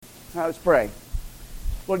Let's pray.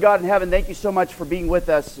 Lord God in heaven, thank you so much for being with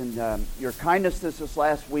us and your kindness to us this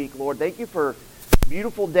last week. Lord, thank you for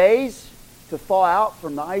beautiful days to thaw out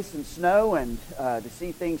from the ice and snow and to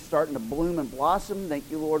see things starting to bloom and blossom. Thank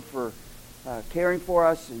you, Lord, for caring for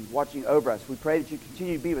us and watching over us. We pray that you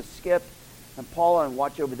continue to be with Skip and Paula and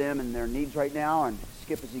watch over them and their needs right now. And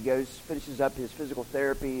Skip, as he finishes up his physical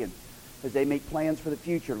therapy and as they make plans for the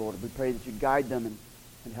future, Lord, we pray that you guide them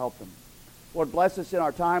and help them. Lord, bless us in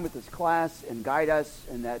our time with this class and guide us,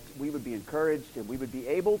 and that we would be encouraged and we would be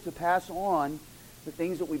able to pass on the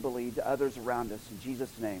things that we believe to others around us. In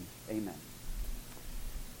Jesus' name, amen.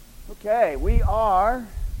 Okay, we are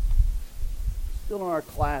still in our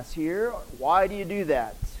class here. Why do you do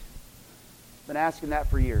that? I've been asking that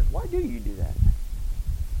for years. Why do you do that?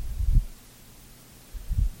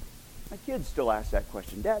 My kids still ask that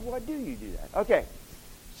question. Dad, why do you do that? Okay,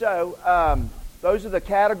 so those are the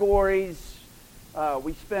categories.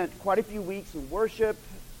 We spent quite a few weeks in worship.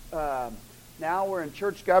 Now we're in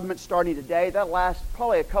church government starting today. That'll last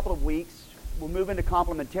probably a couple of weeks. We'll move into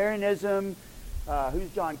complementarianism, who's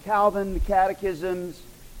John Calvin, the catechisms,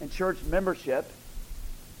 and church membership.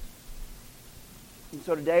 And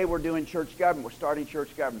so today we're doing church government. We're starting church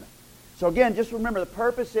government. So again, just remember the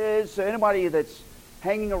purpose is, so anybody that's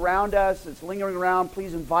hanging around us, that's lingering around,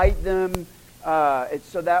 please invite them. It's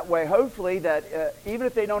so that way, hopefully, that even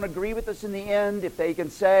if they don't agree with us in the end, if they can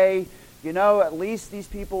say, you know, at least these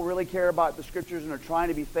people really care about the Scriptures and are trying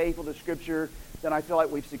to be faithful to Scripture, then I feel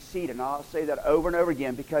like we've succeeded. And I'll say that over and over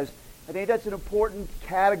again because I think that's an important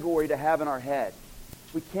category to have in our head.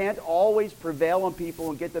 We can't always prevail on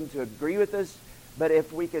people and get them to agree with us, but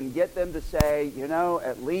if we can get them to say, you know,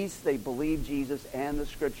 at least they believe Jesus and the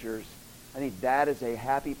Scriptures, I think that is a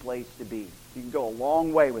happy place to be. You can go a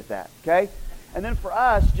long way with that, okay? And then for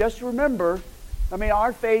us, just remember, I mean,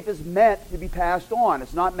 our faith is meant to be passed on.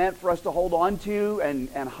 It's not meant for us to hold on to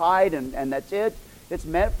and hide and that's it. It's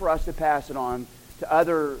meant for us to pass it on to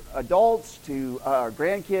other adults, to our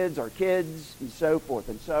grandkids, our kids, and so forth.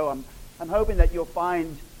 And so I'm hoping that you'll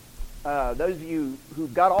find those of you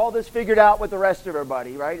who've got all this figured out with the rest of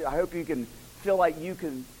everybody, right? I hope you can feel like you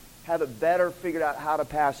can have it better figured out how to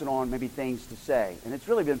pass it on, maybe things to say. And it's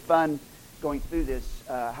really been fun going through this.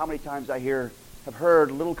 How many times I have heard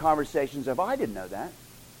little conversations of, I didn't know that.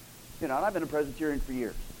 You know, and I've been a Presbyterian for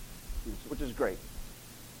years, which is great.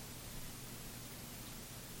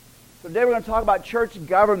 So today we're going to talk about church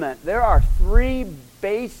government. There are three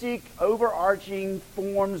basic overarching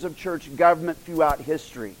forms of church government throughout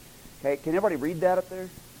history. Okay, can everybody read that up there?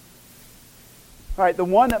 All right, the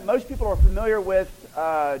one that most people are familiar with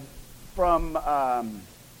from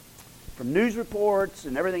news reports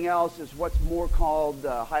and everything else is what's more called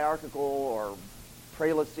hierarchical or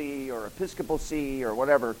prelacy or episcopacy or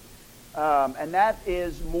whatever. And that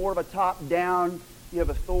is more of a top-down. You have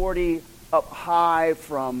authority up high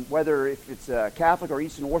from whether if it's Catholic or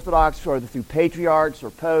Eastern Orthodox or through patriarchs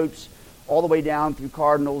or popes, all the way down through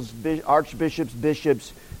cardinals, archbishops,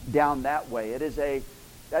 bishops, down that way.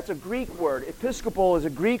 That's a Greek word. Episcopal is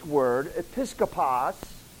a Greek word. Episkopos,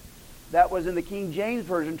 that was in the King James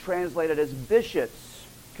Version translated as bishops.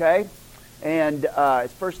 Okay? And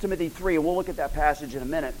it's 1 Timothy 3, and we'll look at that passage in a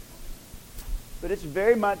minute. But it's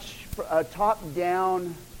very much a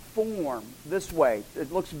top-down form this way.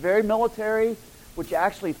 It looks very military, which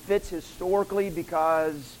actually fits historically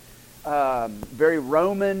because very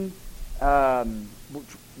Roman.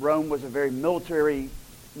 Rome was a very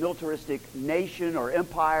militaristic nation or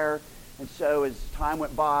empire. And so as time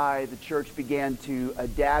went by, the church began to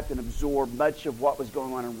adapt and absorb much of what was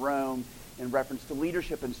going on in Rome in reference to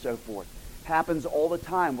leadership and so forth. Happens all the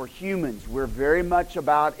time. We're humans. We're very much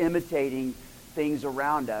about imitating things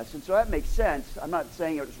around us. And so that makes sense. I'm not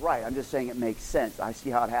saying it was right. I'm just saying it makes sense. I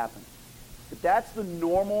see how it happens. But that's the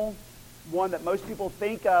normal one that most people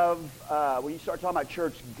think of when you start talking about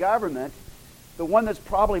church government. The one that's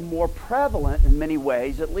probably more prevalent in many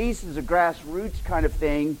ways, at least as a grassroots kind of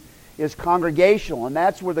thing, is congregational. And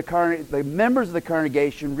that's where the members of the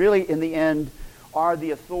congregation really, in the end, are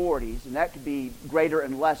the authorities. And that could be greater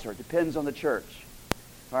and lesser. It depends on the church.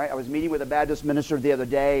 All right? I was meeting with a Baptist minister the other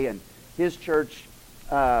day, and his church,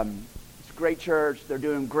 it's a great church. They're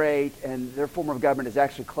doing great. And their form of government is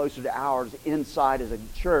actually closer to ours inside as a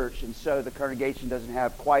church. And so the congregation doesn't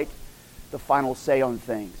have quite the final say on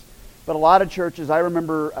things. But a lot of churches, I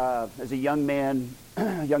remember as a young man,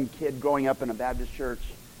 a young kid growing up in a Baptist church,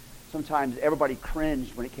 sometimes everybody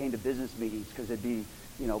cringed when it came to business meetings because there'd be,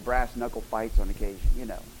 brass knuckle fights on occasion,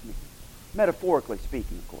 metaphorically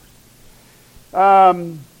speaking, of course.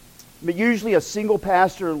 But usually a single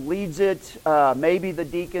pastor leads it. Maybe the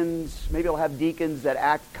deacons, maybe it'll have deacons that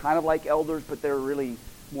act kind of like elders, but they're really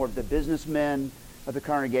more of the businessmen of the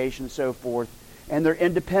congregation and so forth. And they're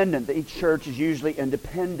independent. Each church is usually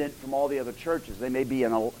independent from all the other churches. They may be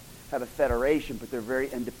have a federation, but they're very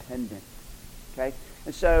independent. Okay?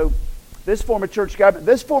 And so this form of church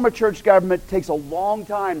government takes a long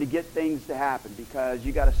time to get things to happen because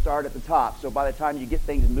you got to start at the top. So by the time you get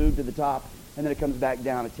things moved to the top and then it comes back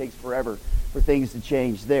down, it takes forever for things to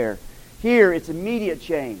change there. Here, it's immediate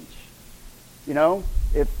change. You know,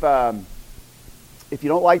 if you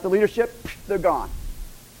don't like the leadership, they're gone.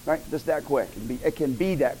 Right? Just that quick. It can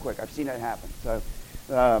be that quick. I've seen it happen. So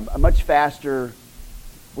a much faster,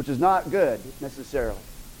 which is not good necessarily.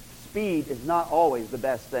 Speed is not always the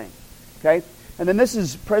best thing. Okay? And then this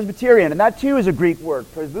is Presbyterian, and that too is a Greek word.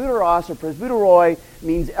 Presbyteros or presbyteroi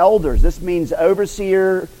means elders. This means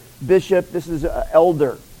overseer, bishop. This is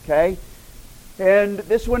elder. Okay? And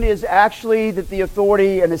this one is actually that the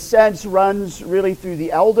authority, in a sense, runs really through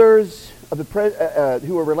the elders of the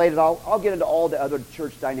who are related. I'll get into all the other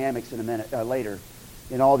church dynamics in a minute later,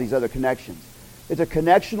 in all these other connections. It's a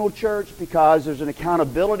connectional church because there's an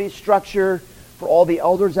accountability structure for all the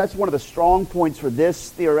elders. That's one of the strong points for this,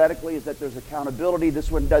 theoretically, is that there's accountability. This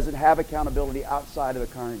one doesn't have accountability outside of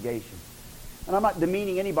the congregation. And I'm not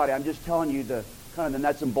demeaning anybody. I'm just telling you the kind of the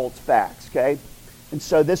nuts and bolts facts, okay? And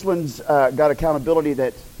so this one's got accountability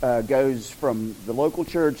that goes from the local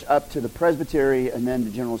church up to the presbytery and then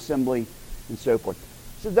the General Assembly and so forth.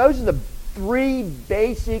 So those are the three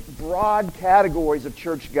basic broad categories of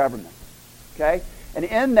church government, okay? And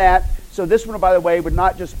in that, so this one, by the way, would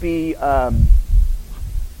not just be Catholic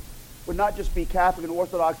and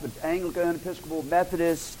Orthodox, but Anglican, Episcopal,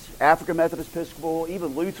 Methodist, African Methodist, Episcopal,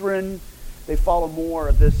 even Lutheran. They follow more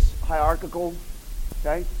of this hierarchical,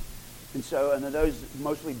 okay? And then those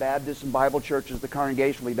mostly Baptist and Bible churches, the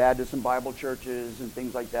congregationally Baptist and Bible churches and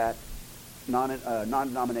things like that,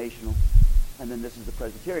 non-denominational. And then this is the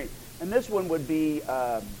Presbyterian. And this one would be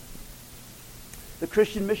the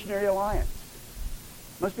Christian Missionary Alliance.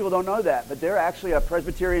 Most people don't know that, but they're actually a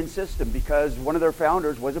Presbyterian system because one of their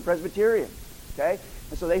founders was a Presbyterian. Okay?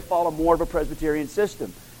 And so they follow more of a Presbyterian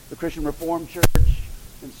system. The Christian Reformed Church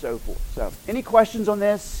and so forth. So, any questions on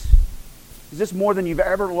this? Is this more than you've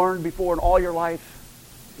ever learned before in all your life?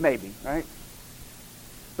 Maybe, right?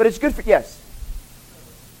 But it's good for, yes?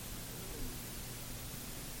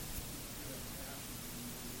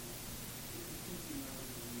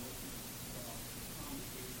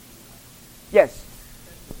 Yes.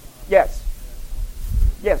 Yes.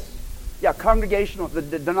 Yes. Yeah, congregational,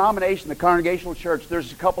 the denomination, the congregational church,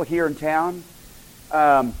 there's a couple here in town.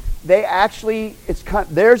 They actually,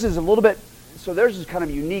 theirs is a little bit, so theirs is kind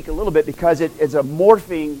of unique a little bit because it is a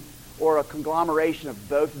morphing or a conglomeration of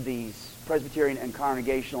both of these, Presbyterian and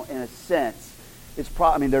congregational in a sense.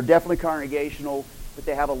 They're definitely congregational, but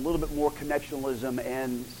they have a little bit more connectionalism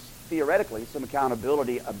and theoretically some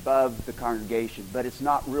accountability above the congregation, but it's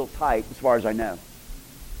not real tight as far as I know.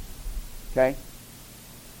 Okay?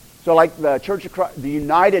 So like the Church of Christ, the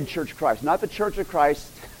United Church of Christ, not the Church of Christ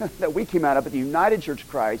that we came out of, but the United Church of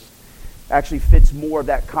Christ actually fits more of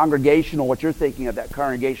that congregational, what you're thinking of, that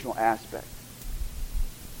congregational aspect.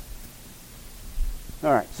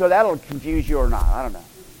 All right, so that'll confuse you or not, I don't know.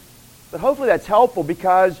 But hopefully that's helpful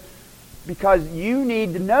because you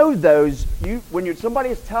need to know those. If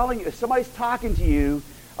somebody's talking to you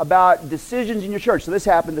about decisions in your church. So this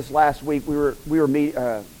happened this last week. We were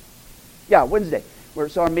meeting, Wednesday.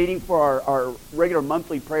 So I'm meeting for our regular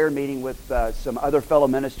monthly prayer meeting with some other fellow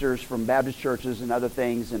ministers from Baptist churches and other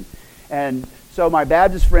things. And so my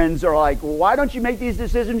Baptist friends are like, well, why don't you make these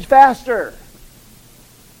decisions faster?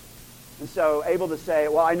 And so able to say,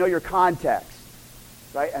 well, I know your context,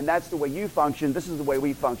 right? And that's the way you function. This is the way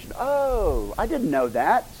we function. Oh, I didn't know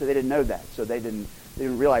that. So they didn't know that. So they didn't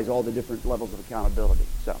realize all the different levels of accountability.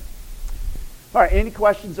 So, all right, any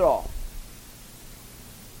questions at all?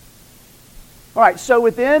 All right, so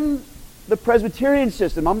within the Presbyterian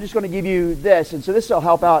system, I'm just going to give you this. And so this will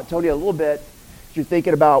help out, Tony, a little bit as you're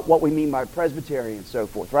thinking about what we mean by Presbyterian and so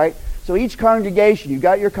forth, right? So each congregation, you've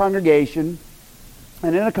got your congregation.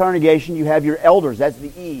 And in a congregation, you have your elders. That's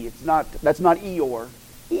the E. That's not Eeyore.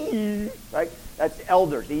 E, right? That's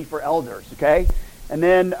elders. E for elders, okay? And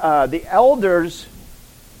then the elders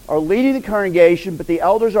are leading the congregation, but the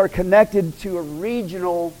elders are connected to a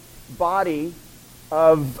regional body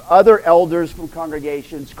of other elders from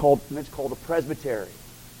congregations it's called a presbytery.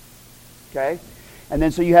 Okay? And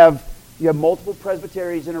then so you have multiple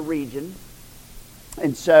presbyteries in a region.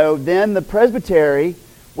 And so then the presbytery,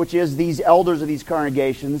 which is these elders of these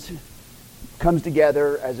congregations, comes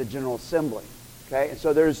together as a general assembly. Okay, and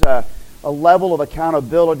so there's a level of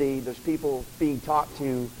accountability. There's people being talked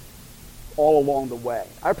to all along the way.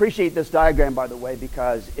 I appreciate this diagram, by the way,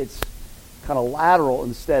 because it's kind of lateral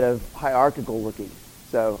instead of hierarchical looking.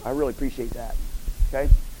 So I really appreciate that. Okay,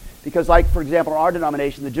 because like, for example, in our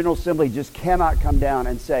denomination, the General Assembly just cannot come down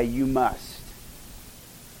and say, you must.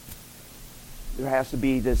 There has to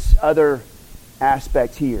be this other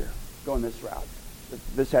aspect here, going this route.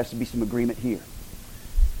 This has to be some agreement here.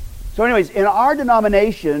 So anyways, in our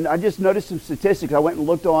denomination, I just noticed some statistics. I went and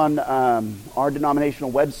looked on our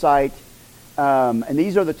denominational website, and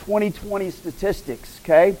these are the 2020 statistics,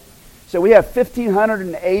 okay? So we have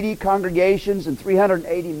 1,580 congregations and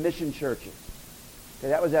 380 mission churches. Okay,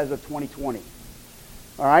 that was as of 2020.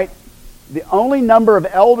 All right? The only number of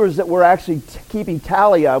elders that we're actually keeping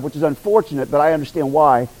tally of, which is unfortunate, but I understand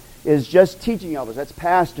why, is just teaching elders. That's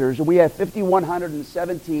pastors. And we have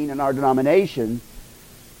 5,117 in our denomination.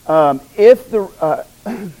 Excuse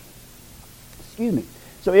me.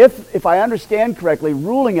 So if I understand correctly,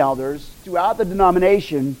 ruling elders throughout the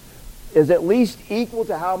denomination is at least equal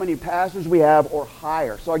to how many pastors we have or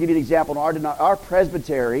higher. So I'll give you an example. In our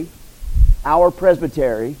presbytery,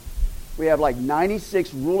 we have like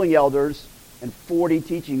 96 ruling elders and 40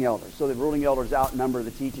 teaching elders. So the ruling elders outnumber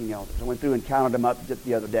the teaching elders. I went through and counted them up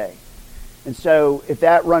the other day. And so if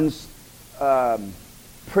that runs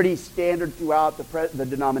pretty standard throughout the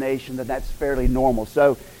denomination, then that's fairly normal.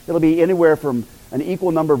 So it'll be anywhere from an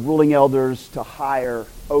equal number of ruling elders to higher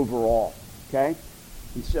overall. Okay?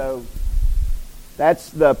 And so that's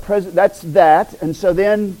that. And so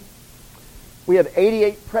then we have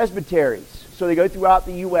 88 presbyteries. So they go throughout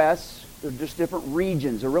the U.S. They're just different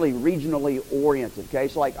regions. They're really regionally oriented. Okay,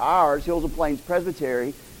 so like ours, Hills and Plains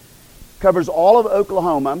Presbytery, covers all of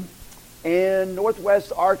Oklahoma and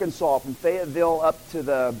northwest Arkansas, from Fayetteville up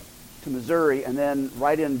to Missouri, and then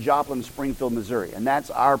right in Joplin, Springfield, Missouri. And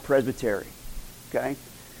that's our presbytery. Okay,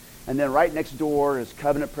 and then right next door is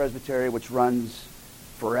Covenant Presbytery, which runs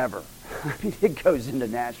forever. I mean, it goes into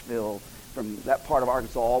Nashville, from that part of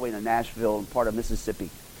Arkansas all the way into Nashville and part of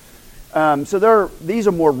Mississippi. So these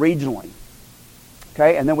are more regionally.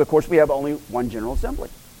 Okay, and then of course we have only one General Assembly.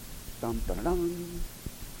 Dun, dun, dun, dun.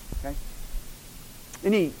 Okay.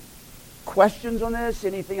 Any questions on this?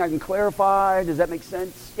 Anything I can clarify? Does that make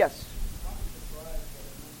sense? Yes.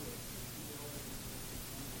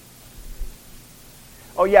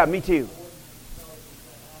 Oh yeah, me too.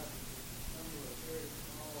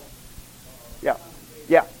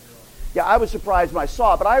 Yeah, I was surprised when I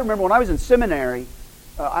saw it, but I remember when I was in seminary,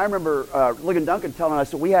 I remember Ligon Duncan telling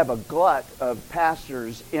us that we have a glut of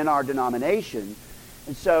pastors in our denomination.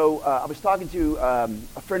 And so I was talking to a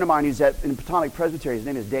friend of mine who's in Potomac Presbytery. His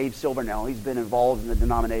name is Dave Silvernell. He's been involved in the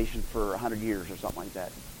denomination for 100 years or something like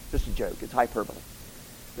that. Just a joke. It's hyperbole.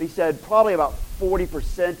 But he said probably about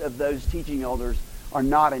 40% of those teaching elders are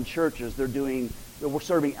not in churches. They're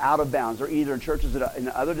serving out of bounds. They're either in churches in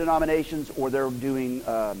other denominations, or they're doing...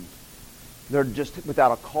 they're just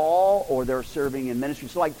without a call, or they're serving in ministry.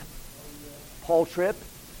 So like Paul Tripp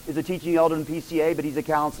is a teaching elder in PCA, but he's a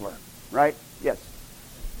counselor, right? Yes.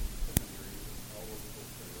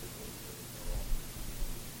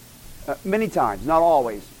 Many times, not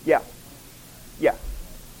always. Yeah.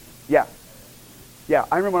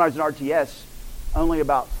 I remember when I was in RTS, only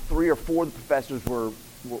about 3 or 4 of the professors were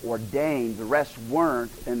ordained. The rest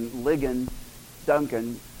weren't. And Ligon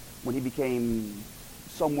Duncan, when he became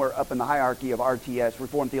somewhere up in the hierarchy of RTS,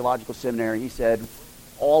 Reformed Theological Seminary, he said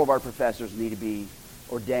all of our professors need to be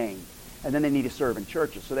ordained, and then they need to serve in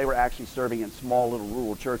churches. So they were actually serving in small little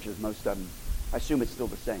rural churches, most of them. I assume it's still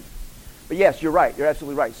the same. But yes, you're right. You're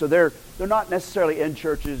absolutely right. So they're not necessarily in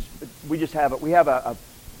churches. But we have a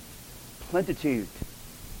plenitude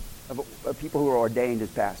of people who are ordained as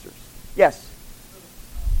pastors. Yes.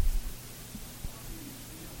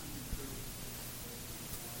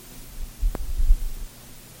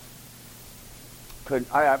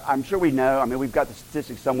 I'm sure we know. I mean, we've got the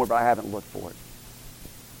statistics somewhere, but I haven't looked for it.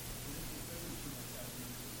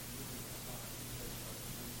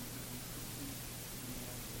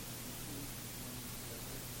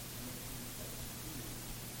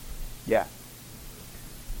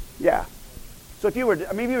 Yeah. So if you were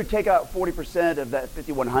to take out 40% of that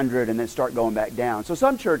 5,100 and then start going back down. So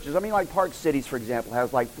some churches, like Park Cities, for example,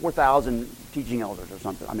 has like 4,000 teaching elders or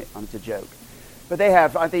something. It's a joke. But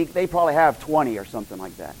I think they probably have 20 or something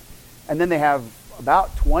like that. And then they have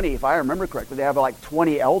about 20, if I remember correctly, they have like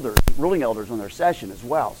 20 elders, ruling elders on their session as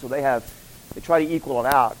well. So they try to equal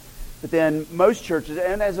it out. But then most churches,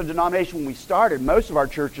 and as a denomination when we started, most of our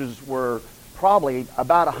churches were probably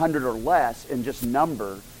about 100 or less in just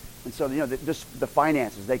number. And so, just the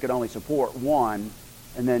finances, they could only support one,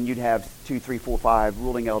 and then you'd have 2, 3, 4, 5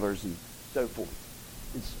 ruling elders and so forth.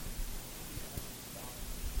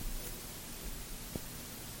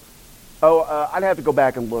 I'd have to go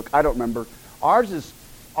back and look. I don't remember. Ours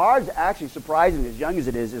actually, surprisingly, as young as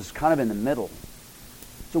it is kind of in the middle.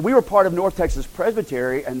 So we were part of North Texas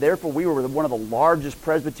Presbytery, and therefore we were one of the largest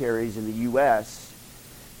presbyteries in the U.S.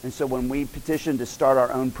 And so when we petitioned to start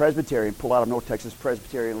our own presbytery and pull out of North Texas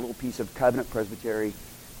Presbytery and a little piece of Covenant Presbytery,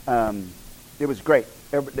 it was great.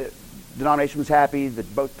 The denomination was happy.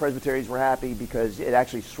 Both presbyteries were happy because it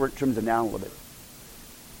actually trims them down a little bit.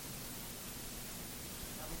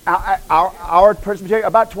 Our presbytery,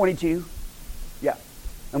 about 22. Yeah.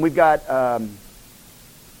 And we've got,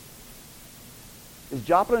 is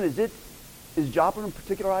Joplin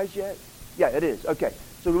particularized yet? Yeah, it is. Okay.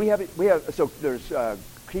 So so there's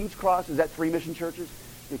King's Cross, is that 3 mission churches?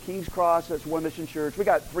 The King's Cross, that's 1 mission church. We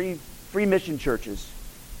got three mission churches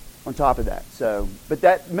on top of that. So, but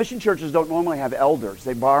that mission churches don't normally have elders.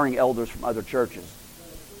 They're borrowing elders from other churches.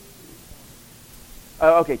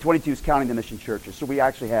 Okay, 22 is counting the mission churches. So we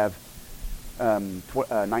actually have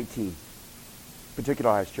 19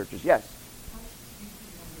 particularized churches. Yes?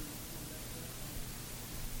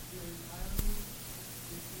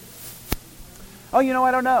 Oh,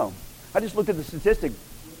 I don't know. I just looked at the statistic.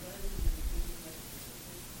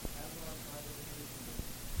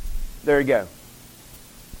 There you go.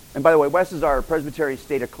 And by the way, Wes is our Presbytery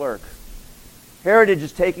State Clerk. Heritage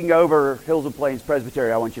is taking over Hills and Plains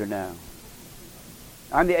Presbytery, I want you to know.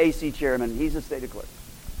 I'm the AC chairman. He's the State Clerk.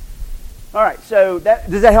 All right, so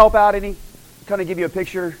does that help out any? Kind of give you a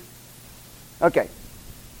picture? Okay.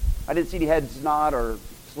 I didn't see any heads nod or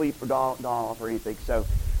sleep or dawn off or anything. So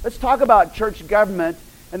let's talk about church government.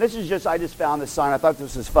 And this is I just found this sign. I thought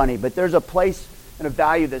this was funny. But there's a place and a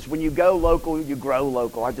value of this. When you go local, you grow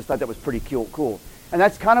local. I just thought that was pretty cool. And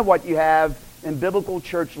that's kind of what you have in biblical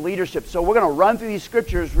church leadership. So we're going to run through these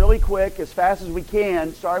scriptures really quick, as fast as we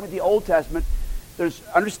can, starting with the Old Testament.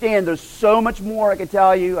 Understand, there's so much more I could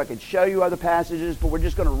tell you. I could show you other passages, but we're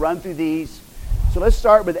just going to run through these. So let's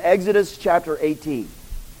start with Exodus chapter 18.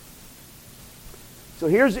 So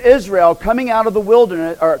here's Israel coming out of the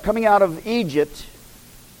wilderness, or coming out of Egypt.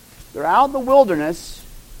 They're out in the wilderness.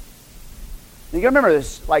 You got to remember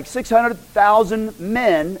this, like 600,000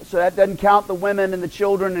 men, so that doesn't count the women and the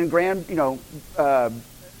children and women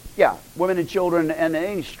and children and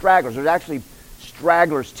any stragglers. There's actually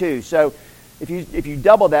stragglers too. So if you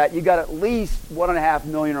double that, you got at least 1.5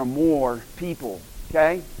 million or more people.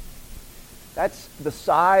 Okay, that's the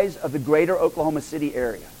size of the greater Oklahoma City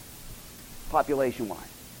area, population-wise.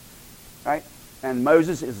 Right, and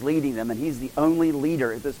Moses is leading them, and he's the only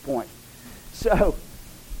leader at this point. So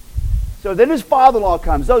then his father-in-law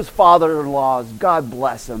comes. Those father-in-laws, God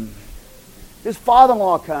bless them. His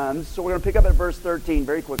father-in-law comes, so we're going to pick up at verse 13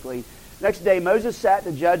 very quickly. Next day, Moses sat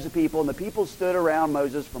to judge the people, and the people stood around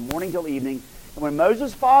Moses from morning till evening. And when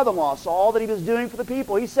Moses' father-in-law saw all that he was doing for the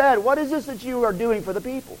people, he said, "What is this that you are doing for the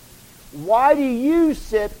people? Why do you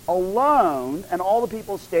sit alone, and all the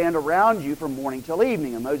people stand around you from morning till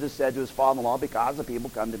evening?" And Moses said to his father-in-law, "Because the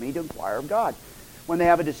people come to me to inquire of God. When they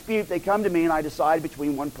have a dispute, they come to me, and I decide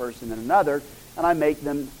between one person and another, and I make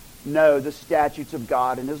them know the statutes of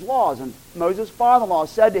God and his laws." And Moses' father-in-law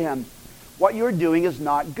said to him, "What you are doing is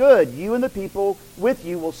not good. You and the people with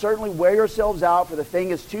you will certainly wear yourselves out, for the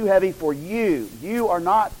thing is too heavy for you. You are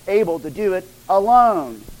not able to do it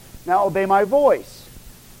alone. Now obey my voice."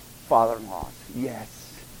 Father-in-laws, yes.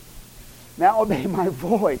 "Now obey my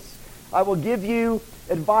voice. I will give you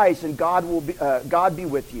advice, and God be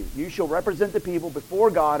with you. You shall represent the people before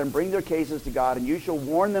God and bring their cases to God, and you shall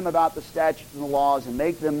warn them about the statutes and the laws and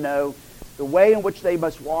make them know the way in which they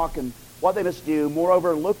must walk and what they must do.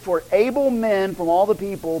 Moreover, look for able men from all the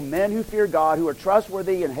people, men who fear God, who are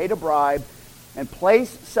trustworthy and hate a bribe, and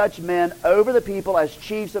place such men over the people as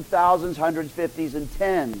chiefs of thousands, hundreds, fifties, and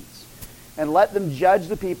tens. And let them judge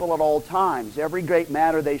the people at all times. Every great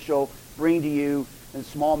matter they shall bring to you, and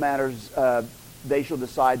small matters they shall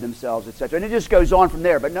decide themselves," etc. And it just goes on from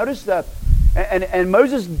there. But notice and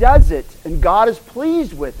Moses does it, and God is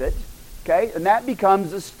pleased with it. Okay, and that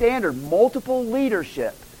becomes a standard. Multiple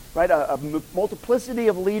leadership, right? A multiplicity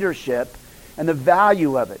of leadership, and the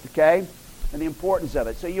value of it. Okay, and the importance of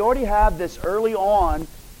it. So you already have this early on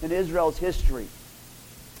in Israel's history.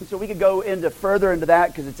 And so we could go further into that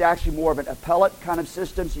because it's actually more of an appellate kind of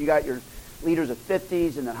system. So you got your leaders of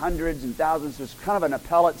 50s and then hundreds and thousands. So it's kind of an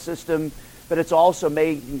appellate system, but it's also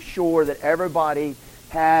making sure that everybody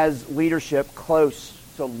has leadership close,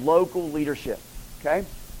 so local leadership. Okay?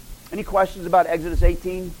 Any questions about Exodus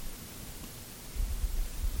 18?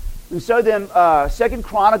 And so then, 2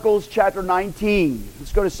 Chronicles chapter 19.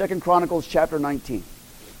 Let's go to 2 Chronicles chapter 19.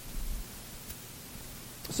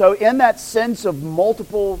 So in that sense of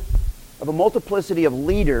a multiplicity of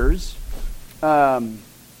leaders,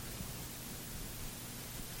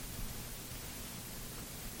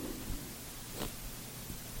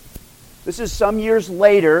 this is some years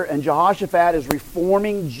later, and Jehoshaphat is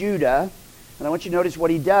reforming Judah. And I want you to notice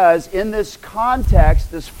what he does. In this context,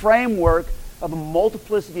 this framework of a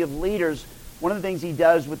multiplicity of leaders, one of the things he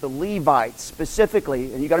does with the Levites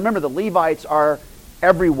specifically, and you got to remember the Levites are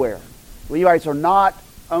everywhere. Levites are not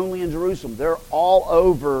only in Jerusalem. They're all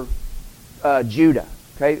over Judah,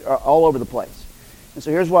 okay, all over the place. And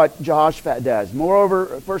so here's what Jehoshaphat does.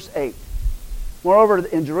 Moreover, verse 8. Moreover,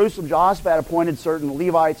 in Jerusalem, Jehoshaphat appointed certain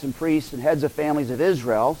Levites and priests and heads of families of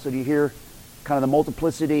Israel. So do you hear kind of the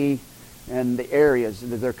multiplicity and the areas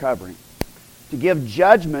that they're covering? To give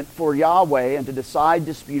judgment for Yahweh and to decide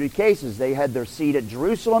disputed cases. They had their seat at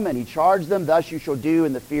Jerusalem, and he charged them, thus you shall do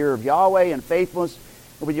in the fear of Yahweh and faithfulness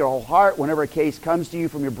and with your whole heart whenever a case comes to you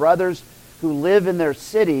from your brothers who live in their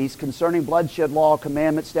cities concerning bloodshed law,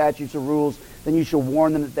 commandments, statutes, or rules, then you shall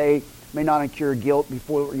warn them that they may not incur guilt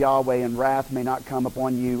before Yahweh, and wrath may not come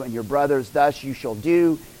upon you and your brothers. Thus you shall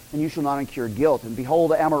do, and you shall not incur guilt. And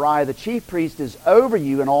behold, Amariah the chief priest is over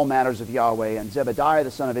you in all matters of Yahweh, and Zebediah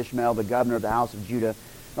the son of Ishmael, the governor of the house of Judah,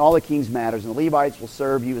 in all the king's matters. And the Levites will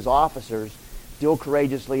serve you as officers. Deal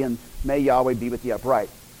courageously, and may Yahweh be with the upright.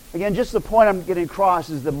 Again, just the point I'm getting across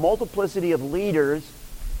is the multiplicity of leaders,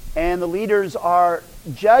 and the leaders are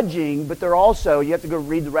judging, but they're also, you have to go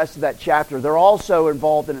read the rest of that chapter, they're also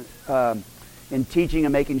involved in teaching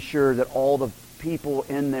and making sure that all the people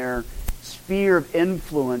in their sphere of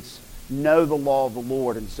influence know the law of the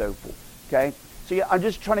Lord and so forth. Okay? So yeah, I'm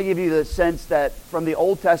just trying to give you the sense that from the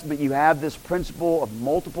Old Testament you have this principle of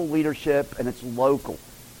multiple leadership, and it's local.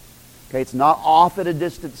 Okay? It's not off at a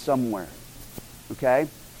distance somewhere. Okay?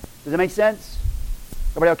 Does that make sense?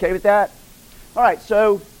 Everybody okay with that? All right,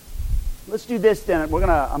 so let's do this then. It's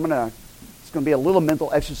gonna be a little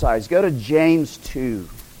mental exercise. Go to James 2.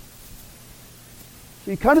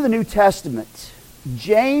 So you come to the New Testament.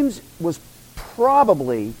 James and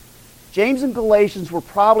Galatians were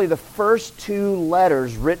probably the first two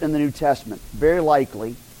letters written in the New Testament, very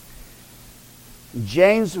likely.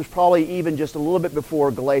 James was probably even just a little bit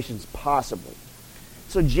before Galatians, possibly.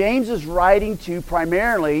 So James is writing to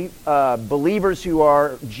primarily believers who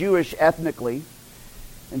are Jewish ethnically.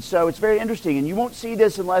 And so it's very interesting. And you won't see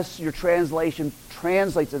this unless your translation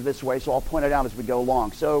translates it this way, so I'll point it out as we go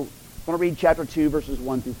along. So I'm going to read chapter 2, verses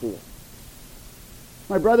 1 through 4.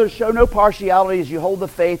 My brothers, show no partiality as you hold the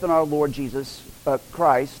faith in our Lord Jesus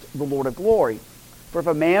Christ, the Lord of glory. For if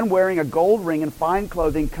a man wearing a gold ring and fine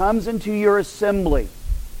clothing comes into your assembly.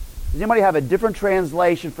 Does anybody have a different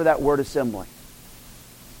translation for that word assembly?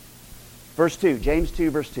 Verse 2, James 2,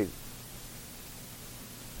 verse 2.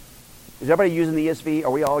 Is everybody using the ESV?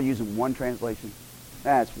 Are we all using one translation?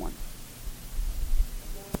 That's one.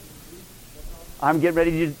 I'm getting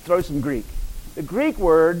ready to throw some Greek. The Greek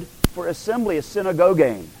word for assembly is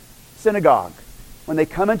synagogein. Synagogue. When they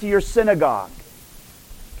come into your synagogue.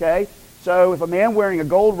 Okay? So if a man wearing a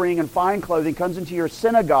gold ring and fine clothing comes into your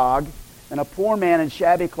synagogue, and a poor man in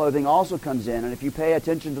shabby clothing also comes in, and if you pay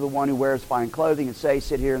attention to the one who wears fine clothing and say,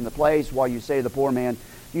 sit here in the place, while you say to the poor man,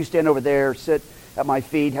 you stand over there, sit at my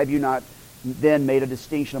feet, have you not then made a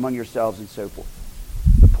distinction among yourselves, and so forth.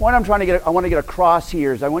 The point I want to get across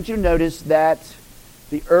here is I want you to notice that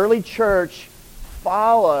the early church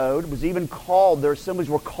was even called, their assemblies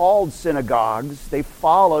were called synagogues. They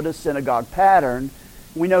followed a synagogue pattern.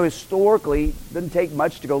 We know historically, it doesn't take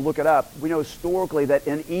much to go look it up, we know historically that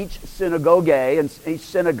in each synagogue, in each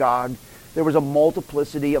synagogue, there was a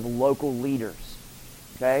multiplicity of local leaders.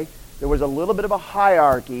 Okay? There was a little bit of a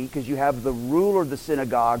hierarchy because you have the ruler of the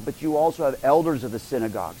synagogue, but you also have elders of the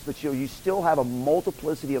synagogues. But you still have a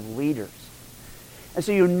multiplicity of leaders. And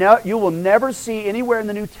so you will never see anywhere in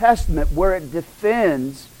the New Testament where it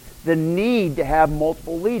defends the need to have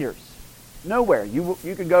multiple leaders. Nowhere. You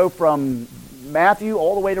can go from Matthew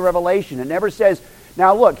all the way to Revelation. It never says,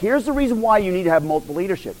 now look, here's the reason why you need to have multiple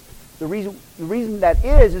leadership. The reason that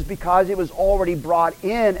is because it was already brought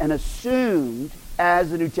in and assumed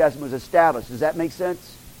as the New Testament was established. Does that make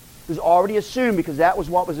sense? It was already assumed because that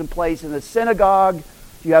was what was in place in the synagogue.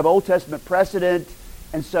 You have Old Testament precedent,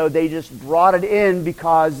 and so they just brought it in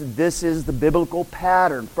because this is the biblical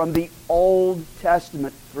pattern from the Old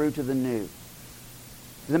Testament through to the New.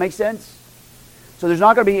 Does that make sense? So there's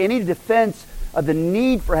not going to be any defense of the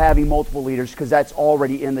need for having multiple leaders because that's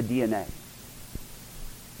already in the DNA.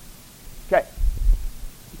 Okay.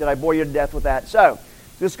 Did I bore you to death with that? So,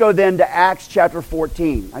 Let's go then to Acts chapter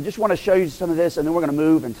 14. I just want to show you some of this, and then we're going to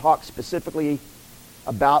move and talk specifically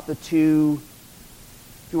about the two,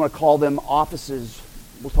 if you want to call them offices,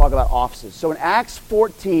 we'll talk about offices. So in Acts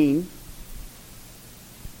 14,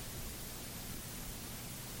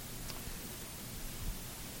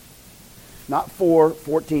 not 4,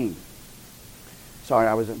 14. Sorry,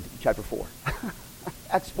 I was in chapter 4.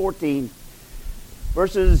 Acts 14,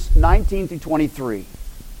 verses 19 through 23.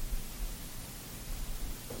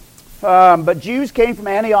 But Jews came from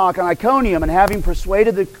Antioch and Iconium, and having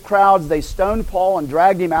persuaded the crowds, they stoned Paul and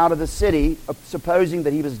dragged him out of the city, supposing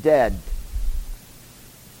that he was dead.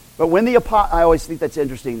 But when I always think that's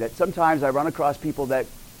interesting, that sometimes I run across people that,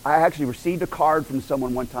 I actually received a card from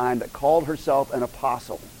someone one time that called herself an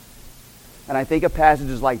apostle. And I think of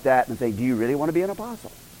passages like that and think, do you really want to be an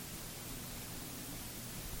apostle?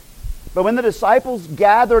 But when the disciples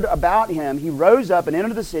gathered about him, he rose up and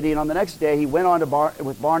entered the city, and on the next day he went on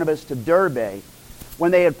with Barnabas to Derbe.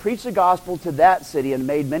 When they had preached the gospel to that city and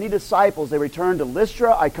made many disciples, they returned to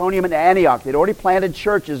Lystra, Iconium, and Antioch. They'd already planted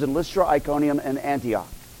churches in Lystra, Iconium, and Antioch,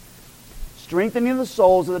 strengthening the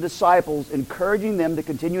souls of the disciples, encouraging them to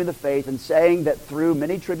continue in the faith, and saying that through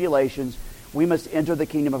many tribulations we must enter the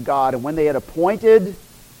kingdom of God. And when they had appointed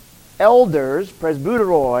elders,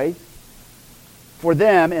 presbyteroi, for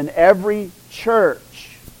them in every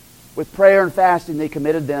church, with prayer and fasting, they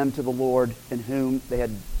committed them to the Lord in whom they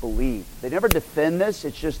had believed. They never defend this.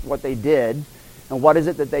 It's just what they did. And what is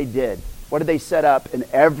it that they did? What did they set up in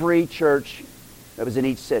every church that was in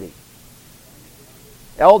each city?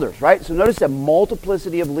 Elders, right? So notice a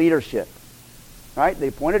multiplicity of leadership, right? They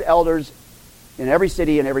appointed elders in every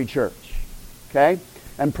city and every church, okay?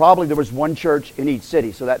 And probably there was one church in each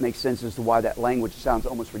city, so that makes sense as to why that language sounds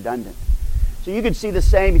almost redundant. So you can see the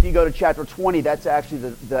same if you go to chapter 20. That's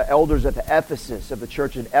actually the elders at Ephesus, of the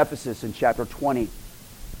church at Ephesus in chapter 20.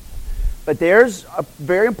 But there's a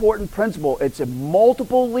very important principle. It's a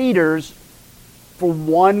multiple leaders for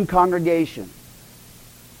one congregation.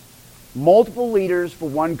 Multiple leaders for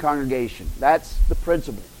one congregation. That's the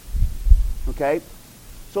principle. Okay?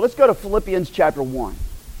 So let's go to Philippians chapter 1.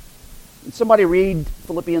 And somebody read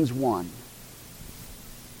Philippians 1.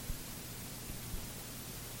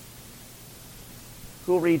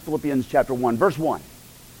 Who will read Philippians chapter 1, verse 1?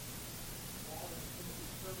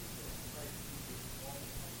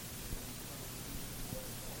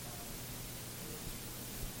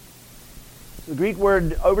 So the Greek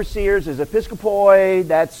word overseers is episkopoi.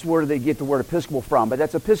 That's where they get the word episcopal from. But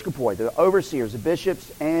that's episkopoi, the overseers, the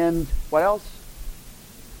bishops, and what else?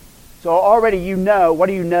 So already you know, what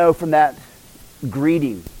do you know from that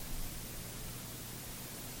greeting?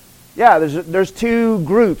 Yeah, there's two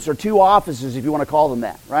groups or two offices, if you want to call them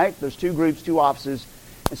that, right? There's two groups, two offices.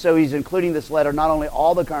 And so he's including this letter, not only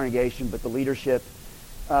all the congregation, but the leadership.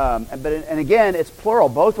 And again, it's plural.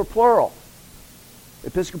 Both are plural.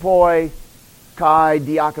 Episkopoi, kai,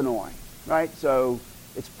 diakonoi, right? So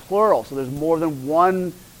it's plural. So there's more than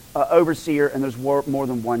one overseer and there's more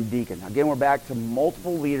than one deacon. Again, we're back to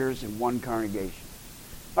multiple leaders in one congregation.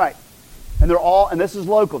 All right. And they're all, and this is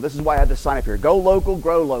local. This is why I had this sign up here. Go local,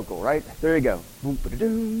 grow local, right? There you go.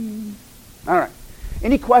 All right.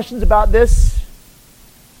 Any questions about this?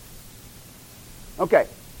 Okay.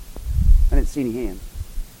 I didn't see any hands.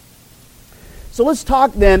 So let's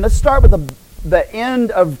talk then. Let's start with the end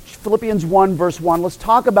of Philippians 1, verse 1. Let's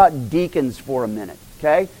talk about deacons for a minute,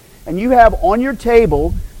 okay? And you have on your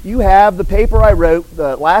table, you have the paper I wrote.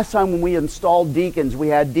 The last time when we installed deacons, we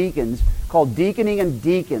had deacons called Deaconing and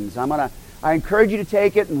Deacons. I encourage you to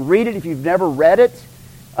take it and read it if you've never read it.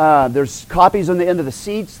 There's copies on the end of the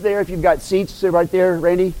seats there. If you've got seats right there,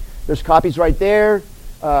 Randy, there's copies right there.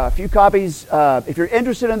 A few copies. If you're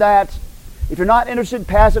interested in that, if you're not interested,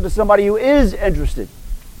 pass it to somebody who is interested.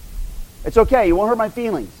 It's okay. You won't hurt my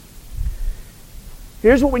feelings.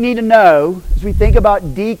 Here's what we need to know as we think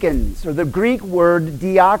about deacons, or the Greek word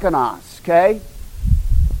diakonos, okay?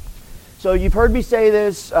 So you've heard me say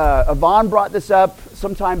this. Yvonne brought this up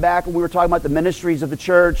some time back when we were talking about the ministries of the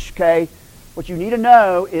church, okay? What you need to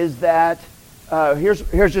know is that,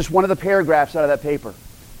 here's just one of the paragraphs out of that paper.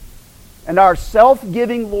 And our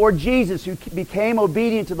self-giving Lord Jesus, who became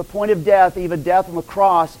obedient to the point of death, even death on the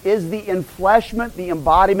cross, is the enfleshment, the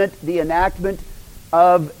embodiment, the enactment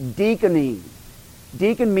of deaconing.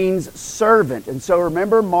 Deacon means servant. And so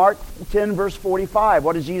remember Mark 10, verse 45.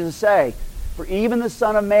 What does Jesus say? For even the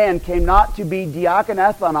Son of Man came not to be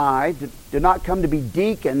diakonethonai, did not come to be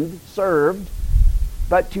deaconed, served,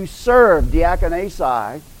 but to serve,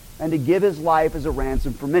 diakonesai, and to give his life as a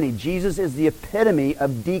ransom for many. Jesus is the epitome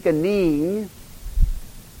of deaconing.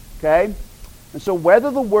 Okay? And so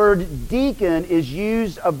whether the word deacon is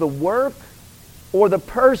used of the work or the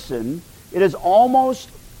person, it is almost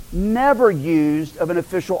never used of an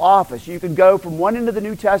official office. You could go from one end of the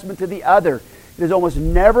New Testament to the other. It is almost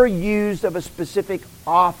never used of a specific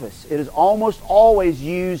office. It is almost always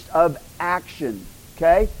used of action.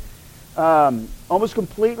 Okay? Almost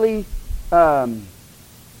completely... I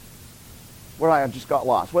just got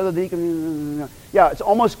lost. Whether the deacon... Yeah, it's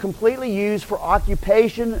almost completely used for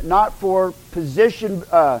occupation, not for position...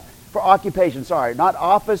 for occupation, sorry. Not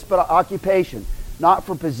office, but occupation. Not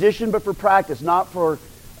for position, but for practice. Not for...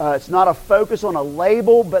 it's not a focus on a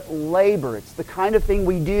label, but labor. It's the kind of thing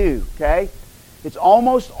we do, okay? It's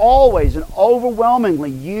almost always and overwhelmingly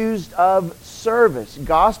used of service.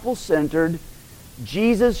 Gospel-centered,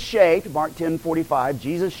 Jesus-shaped, Mark 10:45,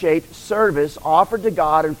 Jesus-shaped service offered to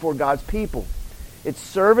God and for God's people. It's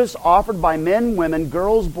service offered by men, women,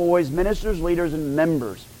 girls, boys, ministers, leaders, and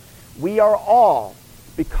members. We are all,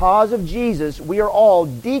 because of Jesus, we are all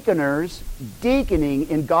deaconers, deaconing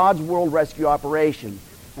in God's world rescue operation.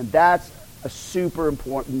 And that's a super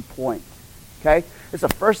important point. Okay? That's the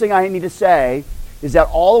first thing I need to say, is that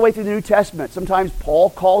all the way through the New Testament, sometimes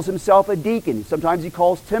Paul calls himself a deacon. Sometimes he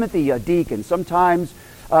calls Timothy a deacon. Sometimes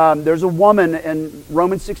there's a woman in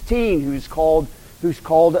Romans 16 who's called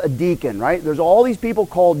a deacon, right? There's all these people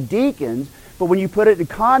called deacons, but when you put it in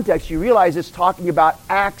context, you realize it's talking about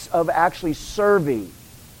acts of actually serving.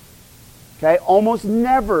 Okay? Almost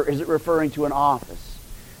never is it referring to an office.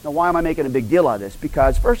 Now, why am I making a big deal out of this?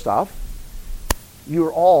 Because, first off,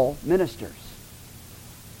 you're all ministers.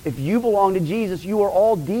 If you belong to Jesus, you are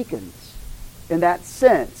all deacons in that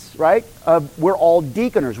sense, right? We're all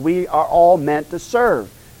deaconers. We are all meant to serve.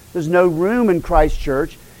 There's no room in Christ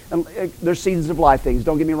Church, and there's seasons of life things,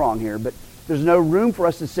 don't get me wrong here, but there's no room for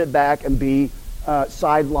us to sit back and be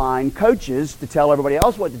sideline coaches to tell everybody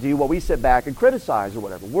else what to do while we sit back and criticize or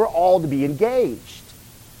whatever. We're all to be engaged.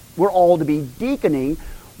 We're all to be deaconing.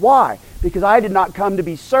 Why? Because I did not come to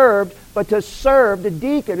be served, but to serve, to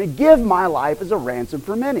deacon, and give my life as a ransom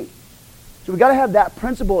for many. So we've got to have that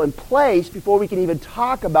principle in place before we can even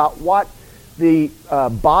talk about what the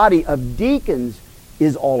body of deacons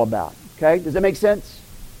is all about. Okay? Does that make sense?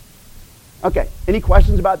 Okay. Any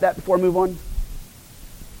questions about that before I move on?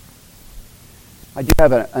 I do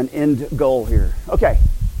have an end goal here. Okay.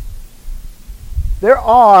 There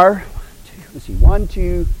are,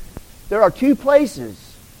 there are two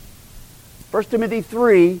places, 1 Timothy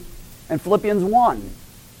 3 and Philippians 1,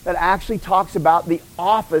 that actually talks about the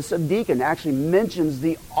office of deacon, actually mentions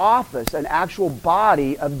the office, an actual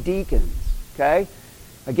body of deacons. Okay?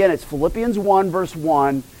 Again, it's Philippians 1, verse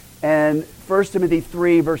 1, and 1 Timothy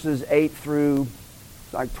 3, verses 8 through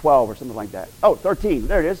 12 or something like that. Oh, 13.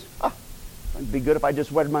 There it is. It'd be good if I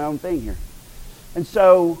just read my own thing here. And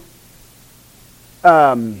so,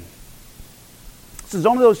 this is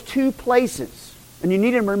only those two places. And you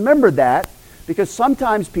need to remember that, because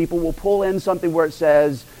sometimes people will pull in something where it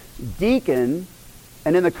says deacon,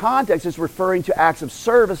 and in the context it's referring to acts of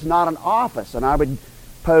service, not an office. And I would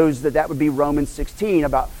pose that would be Romans 16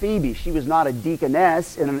 about Phoebe. She was not a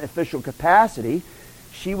deaconess in an official capacity.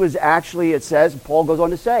 She was actually, it says, Paul goes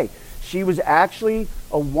on to say, she was actually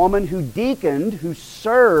a woman who deaconed, who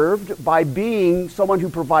served by being someone who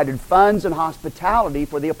provided funds and hospitality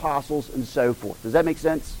for the apostles and so forth. Does that make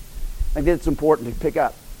sense? I think it's important to pick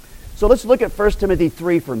up. So let's look at 1 Timothy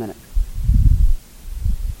 3 for a minute.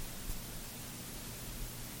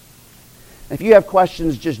 If you have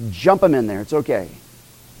questions, just jump them in there. It's okay.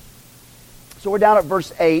 So we're down at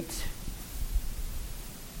verse 8.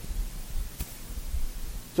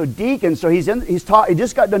 So deacons, so he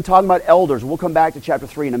just got done talking about elders. We'll come back to chapter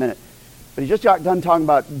 3 in a minute. But he just got done talking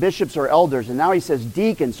about bishops or elders, and now he says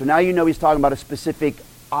deacons. So now you know he's talking about a specific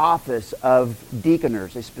office of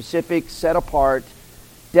deaconers, a specific set apart,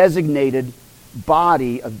 designated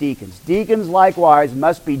body of deacons. Deacons likewise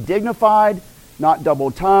must be dignified, not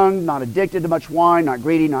double-tongued, not addicted to much wine, not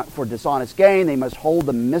greedy, not for dishonest gain. They must hold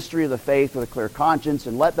the mystery of the faith with a clear conscience,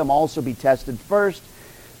 and let them also be tested first.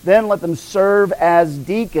 Then let them serve as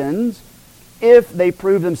deacons if they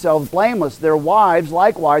prove themselves blameless. Their wives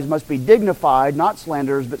likewise must be dignified, not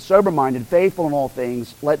slanderers, but sober-minded, faithful in all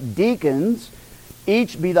things. Let deacons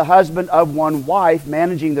each be the husband of one wife,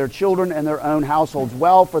 managing their children and their own households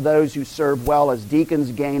well. For those who serve well as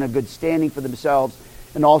deacons gain a good standing for themselves,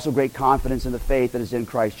 and also great confidence in the faith that is in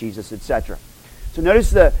Christ Jesus, etc. So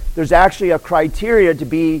notice that there's actually a criteria to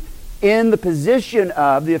be in the position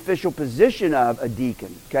of, the official position of a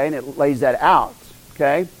deacon, okay? And it lays that out,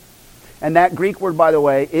 okay? And that Greek word, by the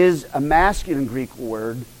way, is a masculine Greek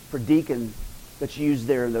word for deacon that's used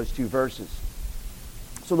there in those two verses.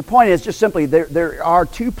 So the point is just simply there are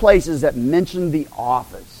two places that mention the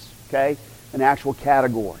office, okay, an actual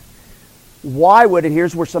category. Why would, and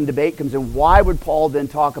here's where some debate comes in, why would Paul then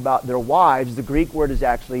talk about their wives? The Greek word is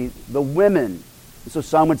actually the women. So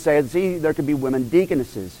some would say, see, there could be women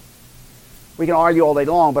deaconesses. We can argue all day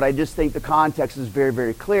long, but I just think the context is very,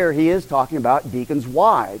 very clear. He is talking about deacons'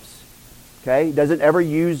 wives. Okay? He doesn't ever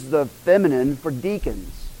use the feminine for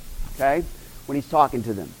deacons. Okay? When he's talking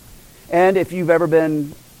to them. And if you've ever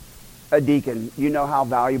been a deacon, you know how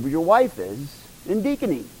valuable your wife is in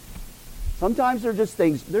deaconing. Sometimes they're just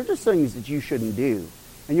things that you shouldn't do.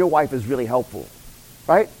 And your wife is really helpful.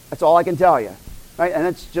 Right? That's all I can tell you. Right? And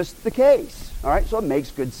that's just the case. All right? So it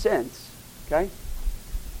makes good sense. Okay?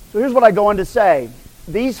 So here's what I go on to say.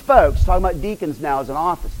 These folks, talking about deacons now as an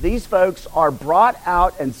office, these folks are brought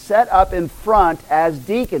out and set up in front as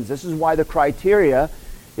deacons. This is why the criteria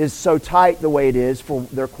is so tight the way it is for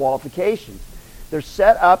their qualifications. They're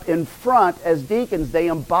set up in front as deacons. They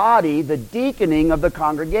embody the deaconing of the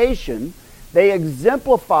congregation. They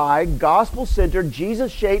exemplify gospel-centered,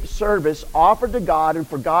 Jesus-shaped service offered to God and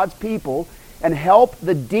for God's people and help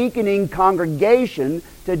the deaconing congregation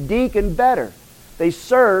to deacon better. They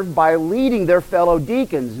serve by leading their fellow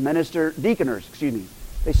deaconers.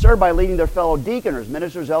 They serve by leading their fellow deaconers,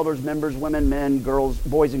 ministers, elders, members, women, men, girls,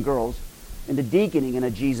 boys and girls, into deaconing in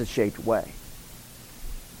a Jesus-shaped way.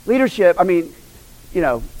 Leadership,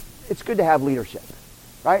 it's good to have leadership,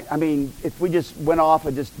 right? I mean, if we just went off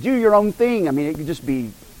and just do your own thing, it could just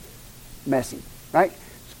be messy, right?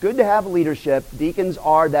 It's good to have leadership. Deacons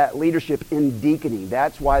are that leadership in deaconing.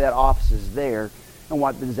 That's why that office is there. And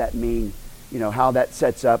what does that mean? How that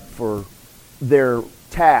sets up for their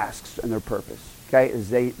tasks and their purpose. Okay, is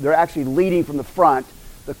they're actually leading from the front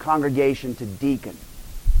the congregation to deacon.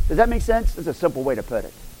 Does that make sense? That's a simple way to put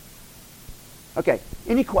it. Okay,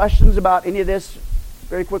 any questions about any of this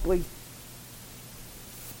very quickly?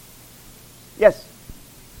 Yes?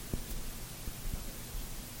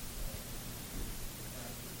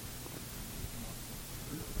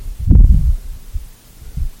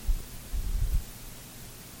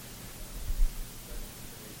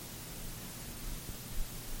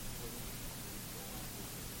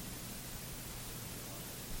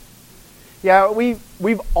 Yeah,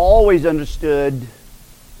 we've always understood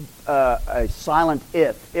a silent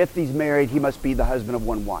if. If he's married, he must be the husband of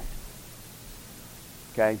one wife.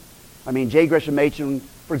 Okay? J. Gresham Machen,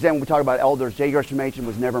 for example, when we talk about elders, J. Gresham Machen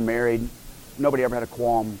was never married. Nobody ever had a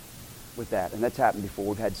qualm with that. And that's happened before.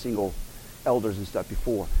 We've had single elders and stuff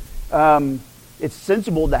before. It's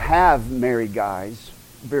sensible to have married guys,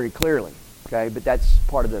 very clearly. Okay? But that's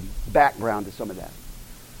part of the background to some of that.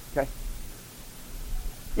 Okay?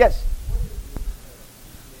 Yes?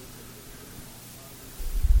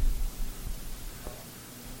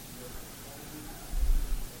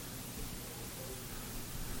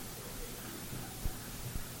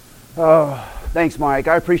 Oh, thanks, Mike.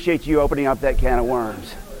 I appreciate you opening up that can of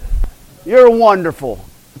worms. You're wonderful.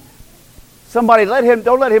 Somebody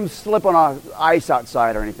don't let him slip on ice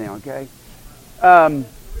outside or anything, okay?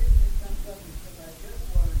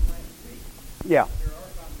 Yeah.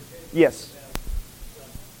 Yes.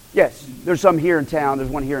 Yes. There's some here in town. There's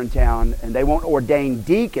one here in town, and they won't ordain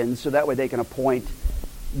deacons, so that way they can appoint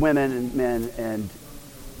women and men. And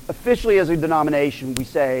officially, as a denomination,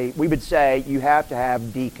 we would say you have to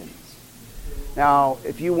have deacons. Now,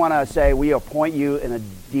 if you want to say we appoint you in a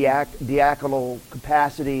diaconal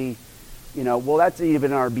capacity, that's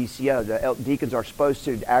even in our BCO. The deacons are supposed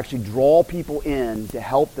to actually draw people in to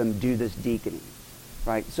help them do this deaconing,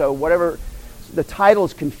 right? So whatever, the title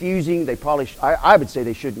is confusing. They probably, I would say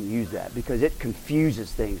they shouldn't use that because it confuses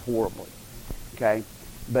things horribly, okay?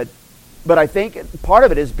 But I think part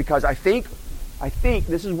of it is because I think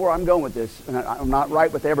this is where I'm going with this, and I'm not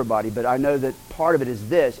right with everybody, but I know that part of it is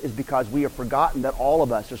because we have forgotten that all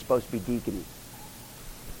of us are supposed to be deaconing.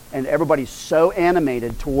 And everybody's so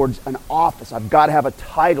animated towards an office. I've got to have a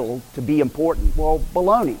title to be important. Well,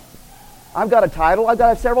 baloney. I've got a title. I've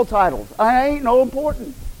got several titles. I ain't no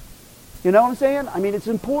important. You know what I'm saying? It's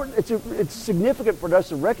important. It's significant for us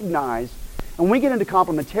to recognize. And when we get into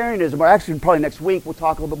complementarianism, or actually probably next week, we'll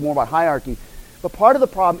talk a little bit more about hierarchy. But part of the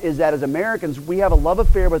problem is that as Americans, we have a love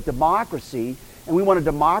affair with democracy, and we want to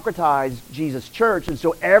democratize Jesus' church, and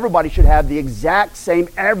so everybody should have the exact same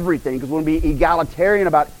everything, because we want to be egalitarian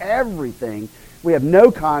about everything. We have no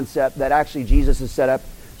concept that actually Jesus has set up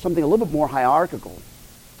something a little bit more hierarchical.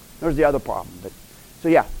 There's the other problem. So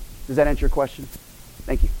yeah, does that answer your question?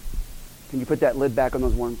 Thank you. Can you put that lid back on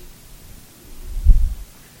those worms?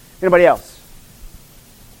 Anybody else?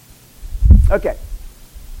 Okay.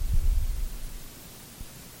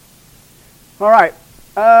 All right.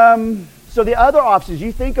 So the other offices,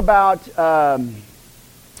 you think about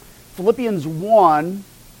Philippians 1,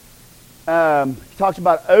 he talks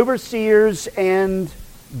about overseers and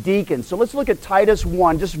deacons. So let's look at Titus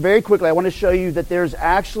 1 just very quickly. I want to show you that there's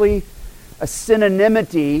actually a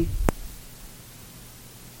synonymity,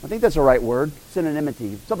 I think that's the right word,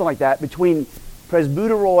 synonymity, something like that, between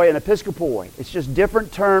presbyteroi and episkopoi. It's just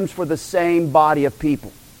different terms for the same body of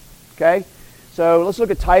people. Okay? So let's look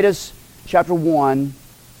at Titus chapter 1.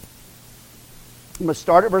 I'm going to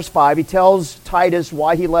start at verse 5. He tells Titus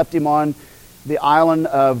why he left him on the island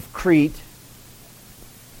of Crete.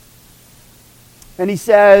 And he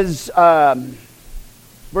says,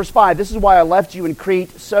 verse 5, this is why I left you in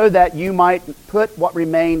Crete, so that you might put what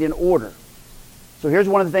remained in order. So here's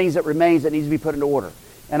one of the things that remains that needs to be put into order.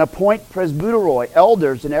 And appoint presbyteroi,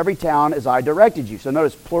 elders in every town as I directed you. So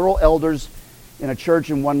notice, plural elders in a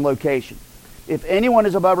church in one location. If anyone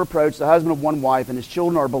is above reproach, the husband of one wife, and his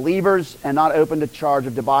children are believers and not open to charge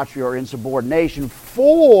of debauchery or insubordination,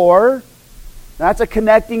 for, that's a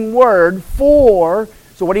connecting word, for,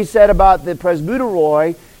 so what he said about the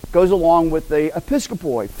presbyteroi goes along with the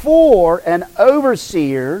episkopoi. For an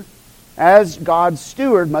overseer, as God's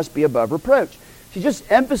steward, must be above reproach. He's just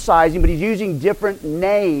emphasizing, but he's using different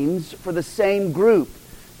names for the same group.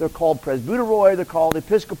 They're called presbyteroi, they're called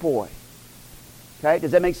episkopoi. Okay,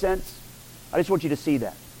 does that make sense? I just want you to see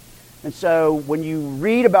that. And so when you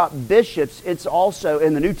read about bishops, it's also,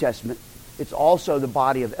 in the New Testament, it's also the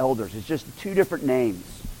body of elders. It's just two different names.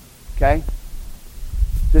 Okay?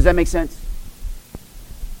 Does that make sense?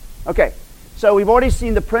 Okay, so we've already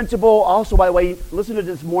seen the principle. Also, by the way, listen to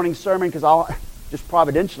this morning's sermon, because I'll just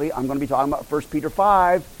providentially, I'm going to be talking about 1 Peter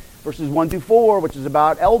 5, verses 1 through 4, which is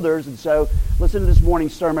about elders. And so listen to this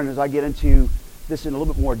morning's sermon as I get into this in a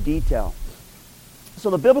little bit more detail. So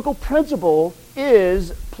the biblical principle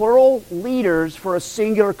is plural leaders for a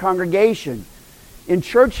singular congregation. In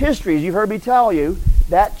church history, as you've heard me tell you,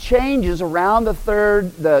 that changes around the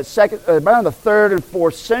third and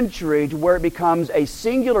fourth century to where it becomes a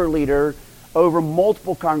singular leader over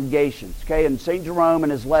multiple congregations. Okay, and St. Jerome in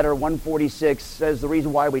his letter 146 says the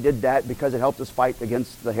reason why we did that because it helped us fight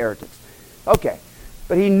against the heretics. Okay,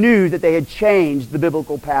 but he knew that they had changed the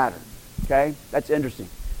biblical pattern. Okay, that's interesting.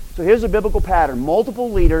 So here's a biblical pattern: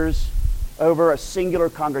 multiple leaders over a singular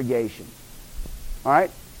congregation. All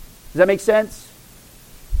right, does that make sense?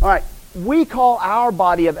 All right, we call our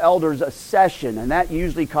body of elders a session, and that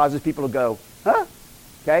usually causes people to go, huh?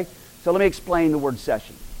 Okay, so let me explain the word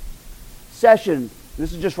session. Session,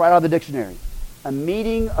 this is just right out of the dictionary, a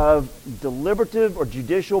meeting of deliberative or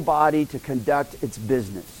judicial body to conduct its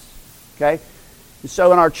business. Okay?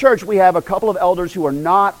 So in our church, we have a couple of elders who are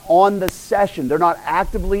not on the session. They're not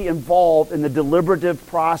actively involved in the deliberative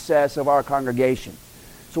process of our congregation.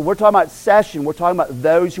 So we're talking about session. We're talking about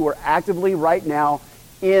those who are actively right now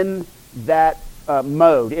in that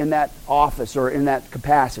mode, in that office, or in that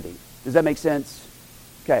capacity. Does that make sense?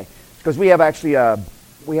 Okay. Because we have actually a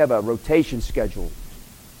rotation schedule.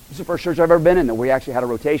 This is the first church I've ever been in that we actually had a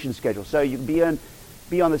rotation schedule. So you can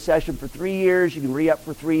be on the session for 3 years, you can re-up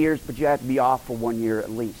for 3 years, but you have to be off for 1 year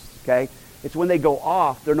at least. Okay? It's when they go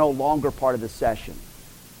off, they're no longer part of the session.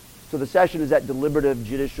 So the session is that deliberative,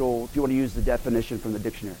 judicial, if you want to use the definition from the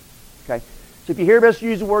dictionary. Okay? So if you hear us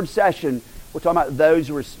use the word session, we're talking about those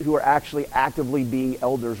who are actually actively being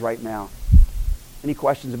elders right now. Any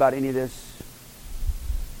questions about any of this?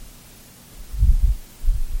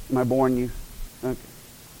 Am I boring you? Okay.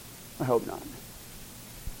 I hope not.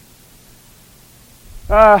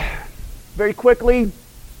 Very quickly,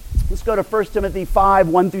 let's go to 1 Timothy 5,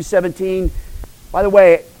 1 through 17. By the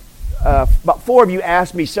way, about 4 of you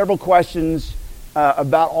asked me several questions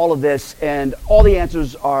about all of this, and all the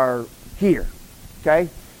answers are here. Okay?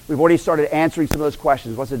 We've already started answering some of those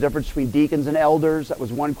questions. What's the difference between deacons and elders? That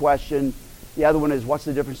was one question. The other one is, what's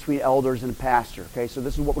the difference between elders and a pastor? Okay, so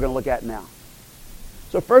this is what we're going to look at now.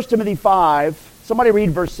 So 1 Timothy 5, somebody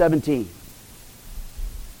read verse 17.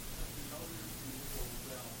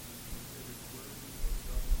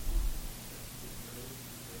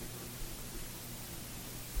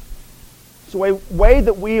 So a way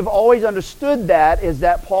that we've always understood that is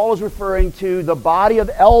that Paul is referring to the body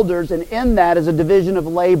of elders, and in that is a division of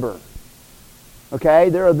labor. Okay?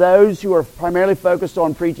 There are those who are primarily focused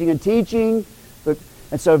on preaching and teaching,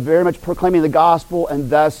 and so very much proclaiming the gospel and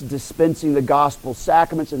thus dispensing the gospel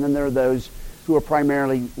sacraments. And then there are those who are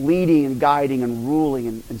primarily leading and guiding and ruling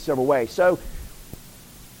in several ways. So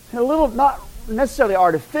a little, not necessarily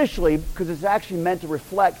artificially, because it's actually meant to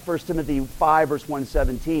reflect 1 Timothy 5, verse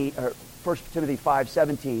 117, or 1 Timothy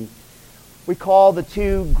 5:17. We call the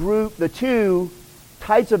two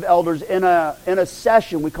types of elders in a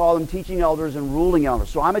session. We call them teaching elders and ruling elders.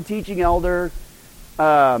 So I'm a teaching elder.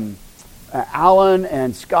 Alan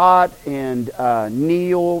and Scott and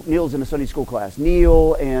Neil's in a Sunday school class.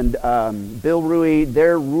 Neil and Bill Rui,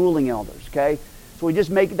 they're ruling elders, okay? So we just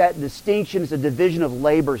make that distinction. It's a division of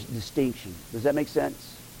labor distinction. Does that make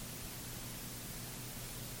sense?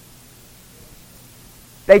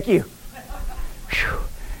 Thank you.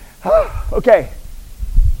 Okay.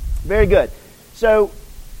 Very good. So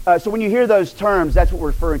when you hear those terms, that's what we're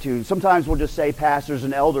referring to. Sometimes we'll just say pastors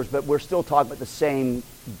and elders, but we're still talking about the same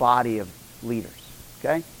body of leaders.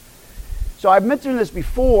 Okay? So I've mentioned this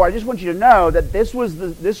before. I just want you to know that this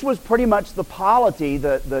was pretty much the polity,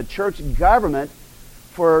 the church government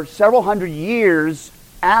for several hundred years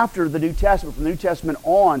after the New Testament, from the New Testament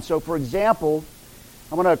on. So for example,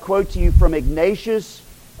 I'm going to quote to you from Ignatius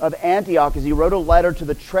of Antioch as he wrote a letter to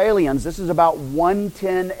the Trailians. This is about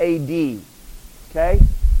 110 AD. Okay?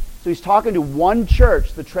 So he's talking to one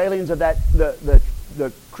church, the Trailians of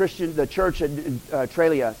the Christian, the church at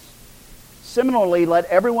Trailia. Similarly, let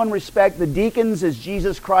everyone respect the deacons as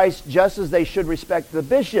Jesus Christ, just as they should respect the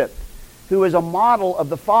bishop, who is a model of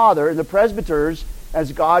the Father, and the presbyters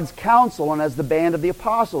as God's council and as the band of the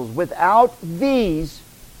apostles. Without these,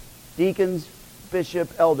 deacons, bishop,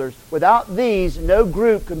 elders, without these, no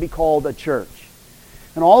group can be called a church.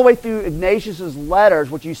 And all the way through Ignatius's letters,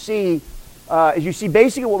 what you see is you see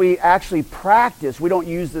basically what we actually practice. We don't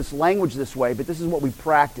use this language this way, but this is what we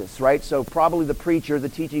practice, right? So probably the preacher, the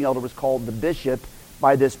teaching elder, was called the bishop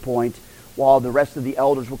by this point, while the rest of the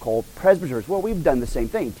elders were called presbyters. Well, we've done the same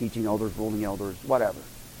thing, teaching elders, ruling elders, whatever.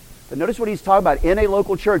 But notice what he's talking about. In a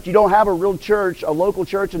local church, you don't have a real church, a local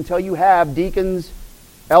church, until you have deacons,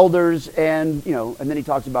 elders, and then he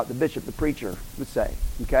talks about the bishop, the preacher, let's say,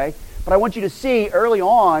 okay? But I want you to see early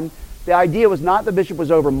on, the idea was not the bishop was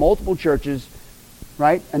over multiple churches,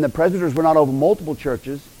 right? And the presbyters were not over multiple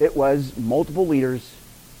churches. It was multiple leaders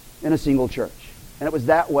in a single church. And it was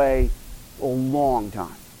that way a long time.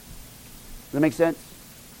 Does that make sense?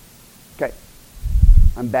 Okay.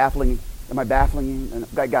 I'm baffling. Am I baffling you?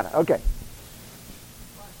 I got it. Okay.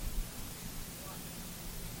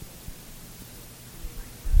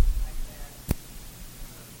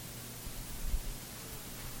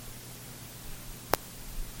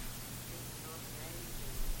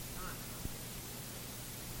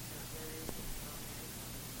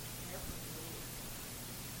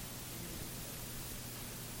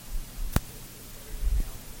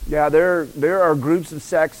 Yeah, there are groups of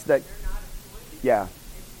sects that, yeah,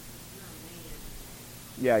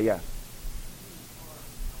 there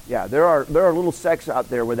are little sects out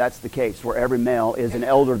there where that's the case, where every male is an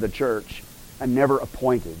elder of the church and never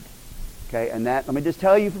appointed. Okay, and that, let me just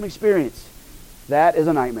tell you from experience, that is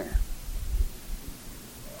a nightmare.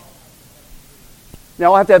 They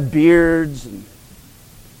all have to have beards and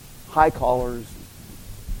high collars.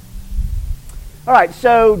 All right,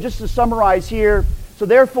 so just to summarize here. So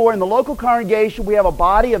therefore, in the local congregation, we have a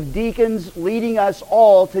body of deacons leading us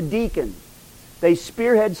all to deacon. They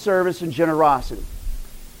spearhead service and generosity.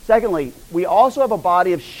 Secondly, we also have a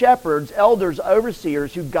body of shepherds, elders,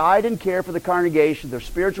 overseers who guide and care for the congregation, their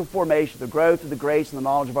spiritual formation, the growth of the grace and the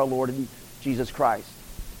knowledge of our Lord and Jesus Christ.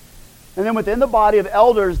 And then within the body of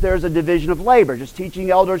elders, there's a division of labor, just teaching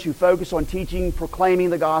elders who focus on teaching, proclaiming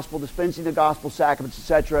the gospel, dispensing the gospel sacraments,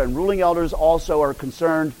 etc. And ruling elders also are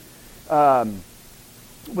concerned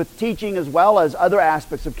with teaching as well as other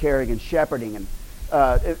aspects of caring and shepherding. And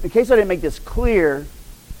in case I didn't make this clear,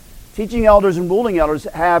 teaching elders and ruling elders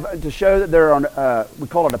have, to show that they're on, we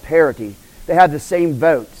call it a parity, they have the same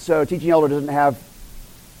vote. So a teaching elder doesn't have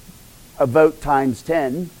a vote times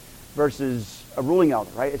 10 versus a ruling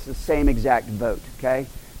elder, right? It's the same exact vote, okay?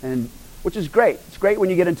 And which is great. It's great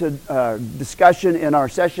when you get into discussion in our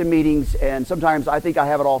session meetings, and sometimes I think I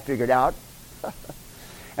have it all figured out.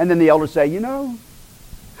 And then the elders say,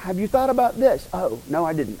 have you thought about this? Oh, no,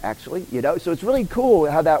 I didn't actually, So it's really cool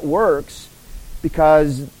how that works,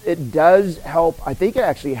 because it does help. I think it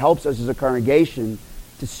actually helps us as a congregation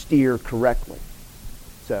to steer correctly.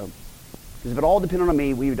 So, because if it all depended on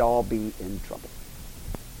me, we would all be in trouble.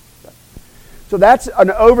 So that's an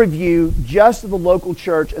overview just of the local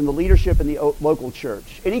church and the leadership in the local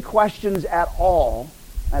church. Any questions at all?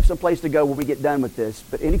 I have some place to go when we get done with this,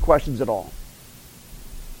 but any questions at all?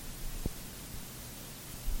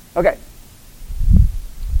 Okay.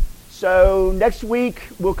 So next week,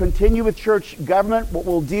 we'll continue with church government. What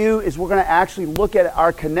we'll do is we're going to actually look at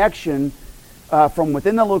our connection from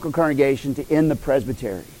within the local congregation to in the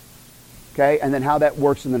presbytery. Okay? And then how that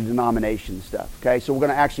works in the denomination stuff. Okay? So we're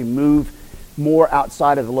going to actually move more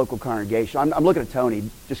outside of the local congregation. I'm looking at Tony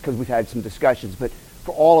just because we've had some discussions, but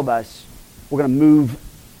for all of us, we're going to move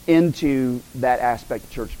into that aspect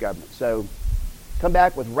of church government. So come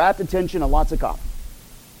back with rapt attention and lots of coffee.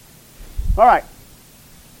 All right.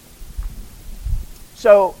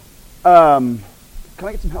 So, can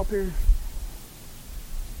I get some help here?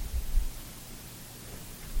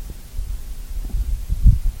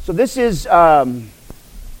 So this is...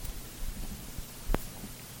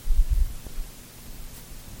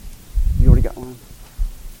 got one.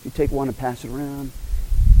 You take one and pass it around.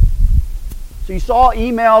 So you saw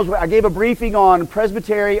emails. I gave a briefing on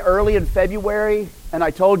presbytery early in February, and I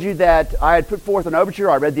told you that I had put forth an overture.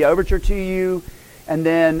 I read the overture to you, and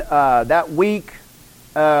then that week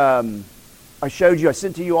I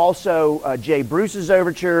sent to you also Jay Bruce's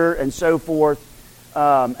overture and so forth.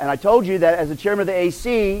 And I told you that as the chairman of the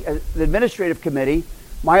AC, the administrative committee,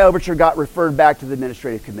 my overture got referred back to the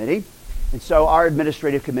administrative committee. And so our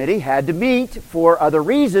administrative committee had to meet for other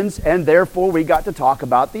reasons, and therefore we got to talk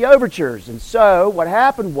about the overtures. And so what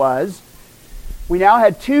happened was we now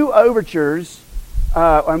had 2 overtures.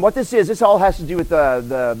 And what this all has to do with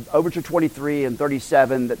the overture 23 and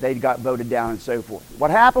 37 that they got voted down and so forth. What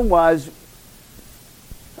happened was,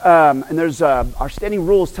 and there's our standing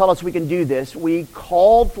rules tell us we can do this, we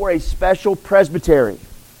called for a special presbytery.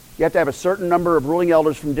 You have to have a certain number of ruling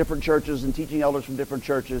elders from different churches and teaching elders from different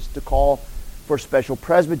churches to call for a special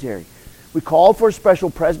presbytery. We called for a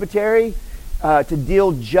special presbytery to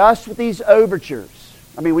deal just with these overtures.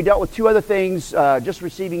 I mean, we dealt with 2 other things, just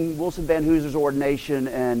receiving Wilson Van Hooser's ordination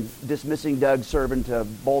and dismissing Doug Servin to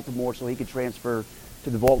Baltimore so he could transfer to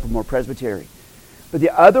the Baltimore Presbytery. But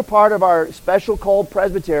the other part of our special called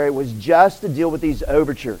presbytery was just to deal with these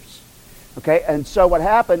overtures. Okay, and so what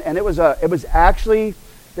happened, and it was actually...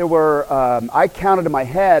 There were, I counted in my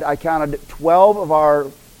head, 12 of our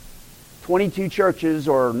 22 churches,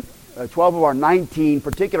 or 12 of our 19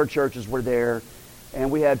 particular churches were there, and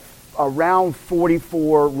we had around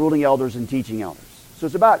 44 ruling elders and teaching elders. So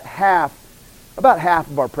it's about half of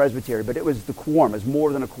our presbytery, but it was the quorum. It was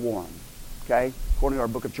more than a quorum, okay, according to our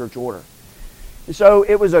Book of Church Order. And so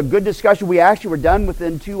it was a good discussion. We actually were done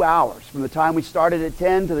within 2 hours. From the time we started at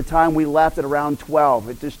 10 to the time we left at around 12.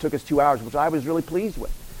 It just took us 2 hours, which I was really pleased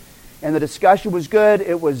with. And the discussion was good.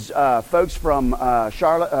 It was folks from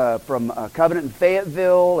from Covenant in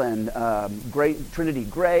Fayetteville and Great Trinity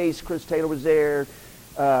Grace. Chris Taylor was there.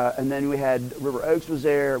 And then we had River Oaks was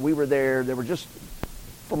there. We were there. They were just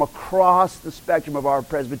from across the spectrum of our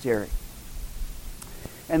presbytery.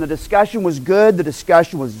 And the discussion was good. The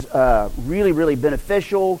discussion was really, really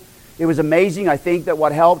beneficial. It was amazing. I think that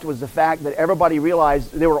what helped was the fact that everybody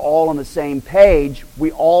realized they were all on the same page.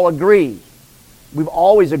 We all agreed. We've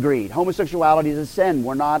always agreed. Homosexuality is a sin.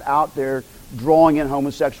 We're not out there drawing in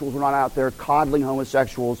homosexuals. We're not out there coddling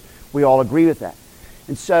homosexuals. We all agree with that.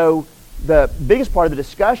 And so the biggest part of the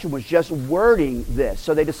discussion was just wording this.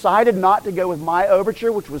 So they decided not to go with my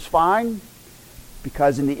overture, which was fine,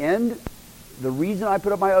 because in the end, the reason I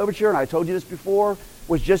put up my overture, and I told you this before,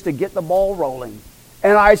 was just to get the ball rolling.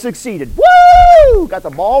 And I succeeded. Woo! Got the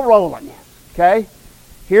ball rolling. Okay?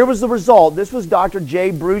 Here was the result. This was Dr. Jay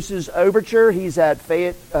Bruce's overture. He's at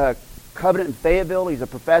Covenant in Fayetteville. He's a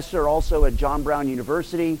professor also at John Brown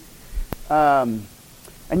University. And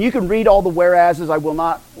you can read all the whereases. I will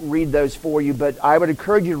not read those for you, but I would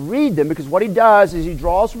encourage you to read them, because what he does is he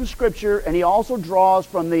draws from Scripture, and he also draws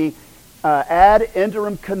from the ad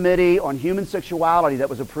interim committee on human sexuality that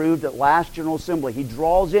was approved at last General Assembly. He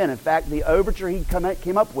draws in fact, the overture he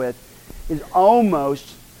came up with is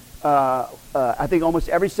almost... I think almost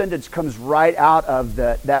every sentence comes right out of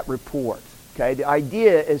that report. Okay, the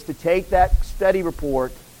idea is to take that study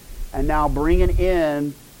report and now bring it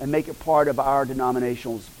in and make it part of our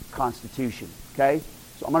denominational constitution. Okay,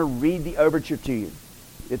 so I'm going to read the overture to you.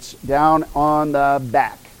 It's down on the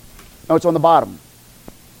back. No, it's on the bottom.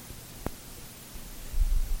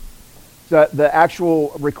 The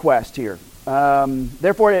actual request here.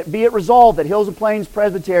 Therefore, be it resolved that Hills and Plains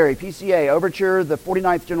Presbytery, PCA, overture the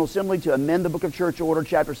 49th General Assembly to amend the Book of Church Order,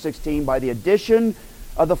 Chapter 16, by the addition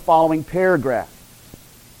of the following paragraph.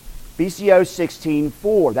 BCO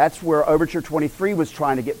 16:4. That's where Overture 23 was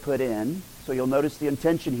trying to get put in. So you'll notice the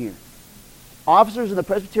intention here. Officers in the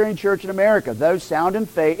Presbyterian Church in America, those sound in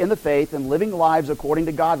the faith and living lives according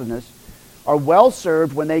to godliness, are well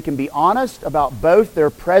served when they can be honest about both their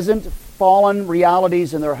present fallen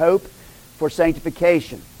realities and their hope for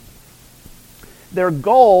sanctification. Their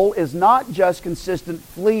goal is not just consistent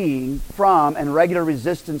fleeing from and regular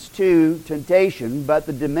resistance to temptation, but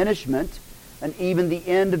the diminishment and even the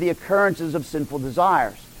end of the occurrences of sinful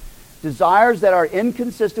desires. Desires that are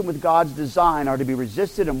inconsistent with God's design are to be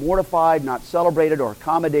resisted and mortified, not celebrated or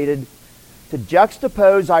accommodated. To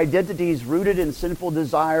juxtapose identities rooted in sinful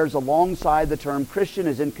desires alongside the term Christian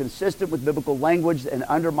is inconsistent with biblical language and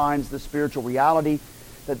undermines the spiritual reality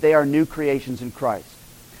that they are new creations in Christ.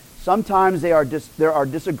 Sometimes there are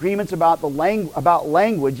disagreements about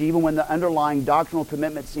language, even when the underlying doctrinal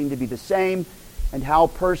commitments seem to be the same, and how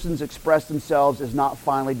persons express themselves is not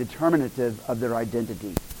finally determinative of their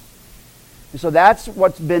identity. And so that's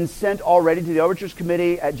what's been sent already to the Overtures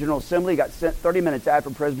Committee at General Assembly. It got sent 30 minutes after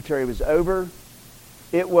Presbytery was over.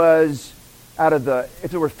 It was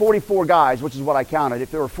if there were 44 guys, which is what I counted,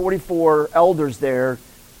 if there were 44 elders there,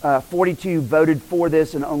 42 voted for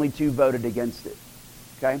this and only 2 voted against it.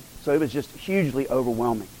 Okay? So it was just hugely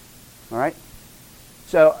overwhelming. All right?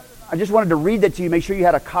 So I just wanted to read that to you. Make sure you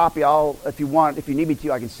had a copy. If you need me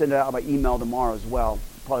to, I can send it out by email tomorrow as well.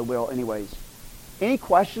 Probably will anyways. Any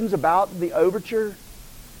questions about the overture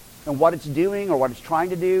and what it's doing or what it's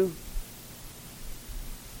trying to do?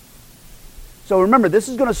 So remember, this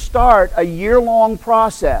is going to start a year-long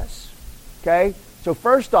process. Okay? So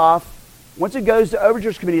first off, once it goes to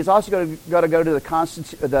Overtures Committee, it's also going to go to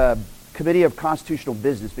the Committee of Constitutional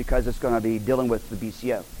Business because it's going to be dealing with the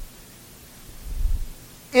BCO.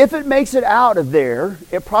 If it makes it out of there,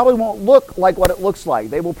 it probably won't look like what it looks like.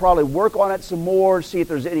 They will probably work on it some more, see if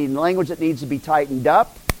there's any language that needs to be tightened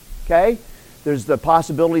up. Okay? There's the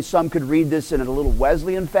possibility some could read this in a little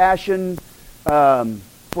Wesleyan fashion,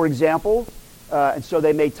 for example. And so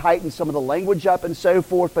they may tighten some of the language up and so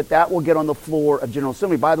forth, but that will get on the floor of General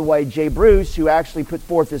Assembly. By the way, Jay Bruce, who actually put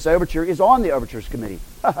forth this overture, is on the Overtures Committee.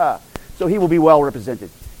 So he will be well represented.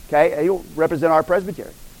 Okay? He'll represent our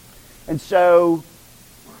presbytery. And so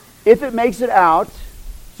if it makes it out,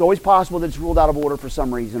 it's always possible that it's ruled out of order for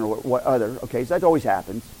some reason or what other. Okay, so that always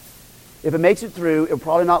happens. If it makes it through, it'll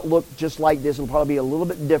probably not look just like this. It'll probably be a little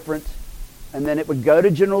bit different. And then it would go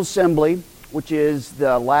to General Assembly, which is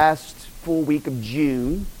the last full week of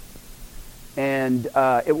June. And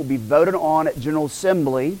it will be voted on at General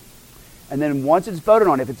Assembly. And then once it's voted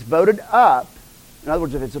on, if it's voted up, in other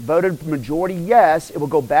words, if it's a voted majority yes, it will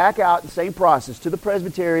go back out, the same process, to the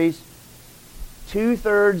presbyteries.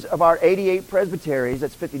 2/3 of our 88 presbyteries,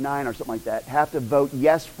 that's 59 or something like that, have to vote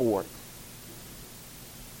yes for it.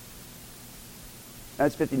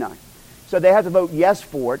 That's 59. So they have to vote yes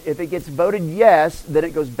for it. If it gets voted yes, then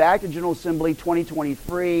it goes back to General Assembly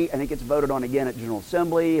 2023, and it gets voted on again at General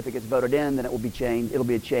Assembly. If it gets voted in, then it will be changed. It'll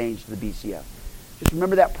be a change to the BCO. Just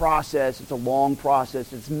remember that process. It's a long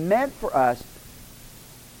process. It's meant for us.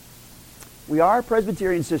 We are a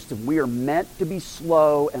Presbyterian system. We are meant to be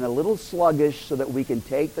slow and a little sluggish so that we can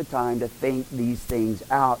take the time to think these things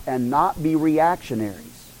out and not be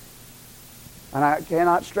reactionaries. And I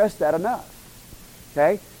cannot stress that enough.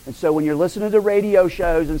 Okay? And so when you're listening to radio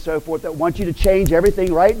shows and so forth that want you to change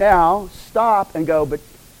everything right now, stop and go, but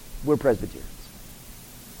we're Presbyterians.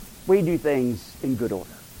 We do things in good order.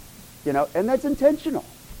 You know, and that's intentional.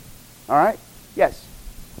 All right? Yes?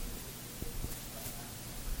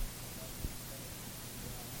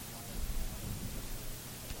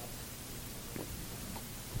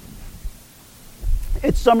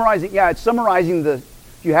 It's summarizing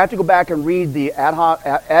you have to go back and read the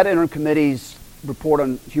ad interim committee's report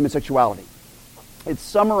on human sexuality. It's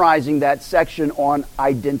summarizing that section on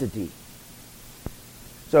identity.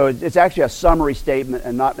 So it's actually a summary statement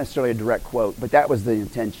and not necessarily a direct quote, but that was the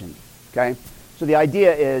intention. Okay? So the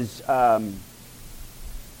idea is, on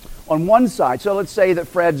one side, so let's say that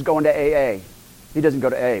Fred's going to AA. He doesn't go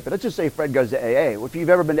to AA, but let's just say Fred goes to AA. Well, if you've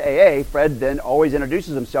ever been to AA, Fred then always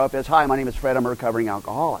introduces himself as, "Hi, my name is Fred, I'm a recovering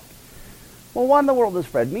alcoholic." Well, what in the world does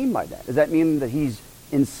Fred mean by that? Does that mean that he's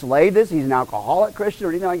enslaved this, he's an alcoholic Christian or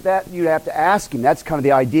anything like that? You'd have to ask him. That's kind of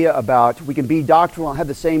the idea about we can be doctrinal, have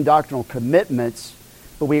the same doctrinal commitments,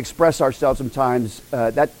 but we express ourselves sometimes.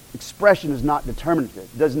 That expression is not determinative.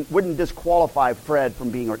 Wouldn't disqualify Fred from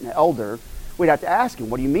being an elder. We'd have to ask him,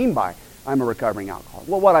 what do you mean by I'm a recovering alcoholic?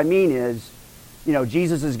 Well, what I mean is, you know,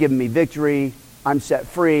 Jesus has given me victory, I'm set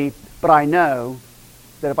free, but I know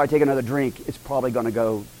that if I take another drink, it's probably going to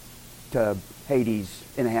go to Hades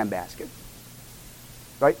in a handbasket.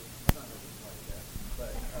 Right?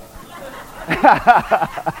 I know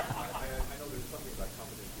there's something about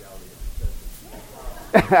confidentiality in the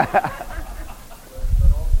but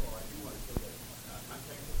also I do want to say that I'm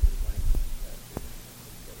thankful for this language that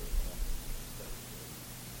David put together.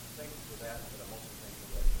 Thankful for that, but I'm also thankful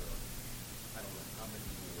that I don't know how many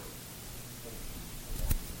more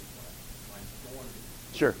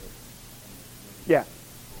Sure. Yeah.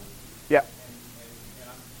 Yeah. And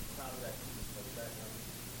I'm proud of that. But that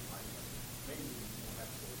maybe we won't have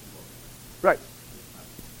to go through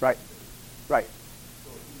Right.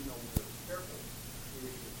 So even though we're careful, we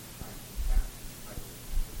should try and compact.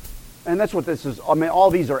 And that's what this is. I mean, all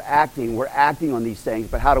these are acting. We're acting on these things,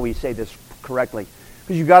 but how do we say this correctly?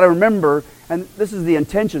 Because you've got to remember, and this is the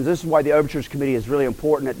intentions, this is why the Overtures Committee is really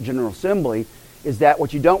important at General Assembly, is that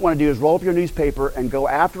what you don't want to do is roll up your newspaper and go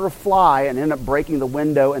after a fly and end up breaking the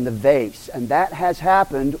window and the vase. And that has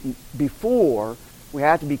happened before. We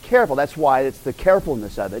have to be careful. That's why it's the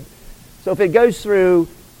carefulness of it. So if it goes through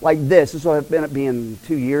like this will have been being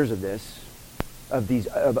 2 years of this,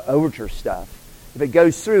 of overture stuff. If it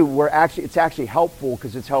goes through, it's actually helpful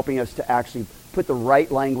because it's helping us to actually put the right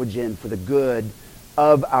language in for the good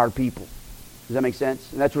of our people. Does that make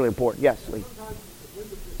sense? And that's really important. Yes, Lee. Sometimes at the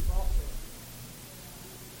end of this process,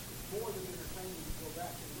 it's more than entertaining to go back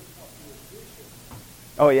and look what the addition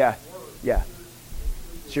Oh, yeah. were. Yeah.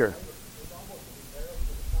 Sure. It's almost an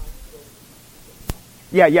embarrassment at times to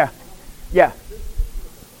go Yeah, yeah. Yeah.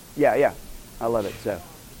 Yeah, yeah. I love it. So,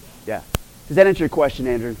 yeah. Does that answer your question,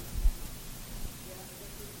 Andrew?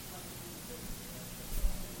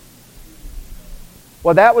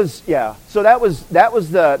 Well, that was, yeah. So that was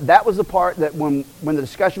the part that when the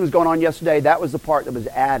discussion was going on yesterday, that was the part that was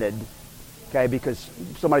added, okay? Because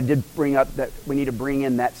somebody did bring up that we need to bring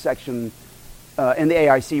in that section in the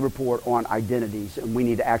AIC report on identities, and we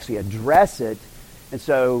need to actually address it. And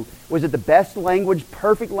so, was it the best language,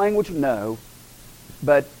 perfect language? No,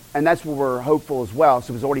 and that's what we're hopeful as well.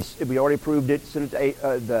 So we already approved it, sent it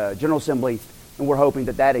to the General Assembly, and we're hoping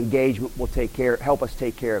that engagement will help us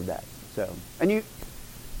take care of that. So,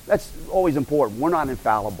 that's always important. We're not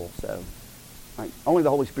infallible, so right? Only the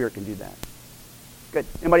Holy Spirit can do that. Good.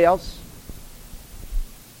 Anybody else?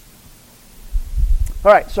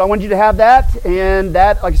 All right, so I want you to have that, and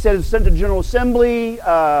that, like I said, is sent to General Assembly,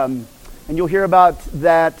 and you'll hear about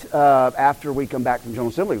that after we come back from General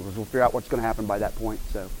Assembly, because we'll figure out what's going to happen by that point,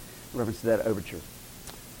 so in reference to that overture.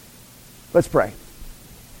 Let's pray.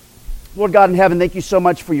 Lord God in heaven, thank you so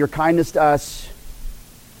much for your kindness to us.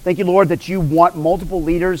 Thank you, Lord, that you want multiple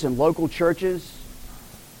leaders in local churches.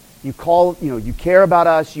 You care about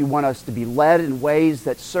us. You want us to be led in ways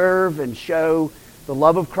that serve and show the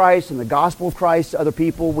love of Christ and the gospel of Christ to other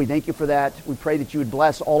people. We thank you for that. We pray that you would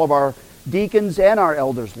bless all of our deacons and our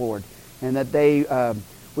elders, Lord, and that they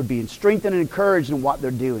would be strengthened and encouraged in what they're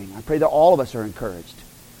doing. I pray that all of us are encouraged.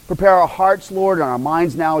 Prepare our hearts, Lord, and our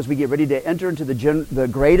minds now as we get ready to enter into the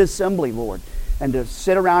great assembly, Lord, and to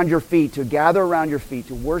sit around your feet, to gather around your feet,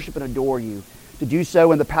 to worship and adore you, to do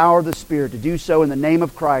so in the power of the Spirit, to do so in the name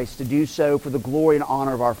of Christ, to do so for the glory and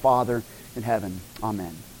honor of our Father in heaven.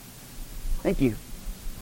 Amen. Thank you.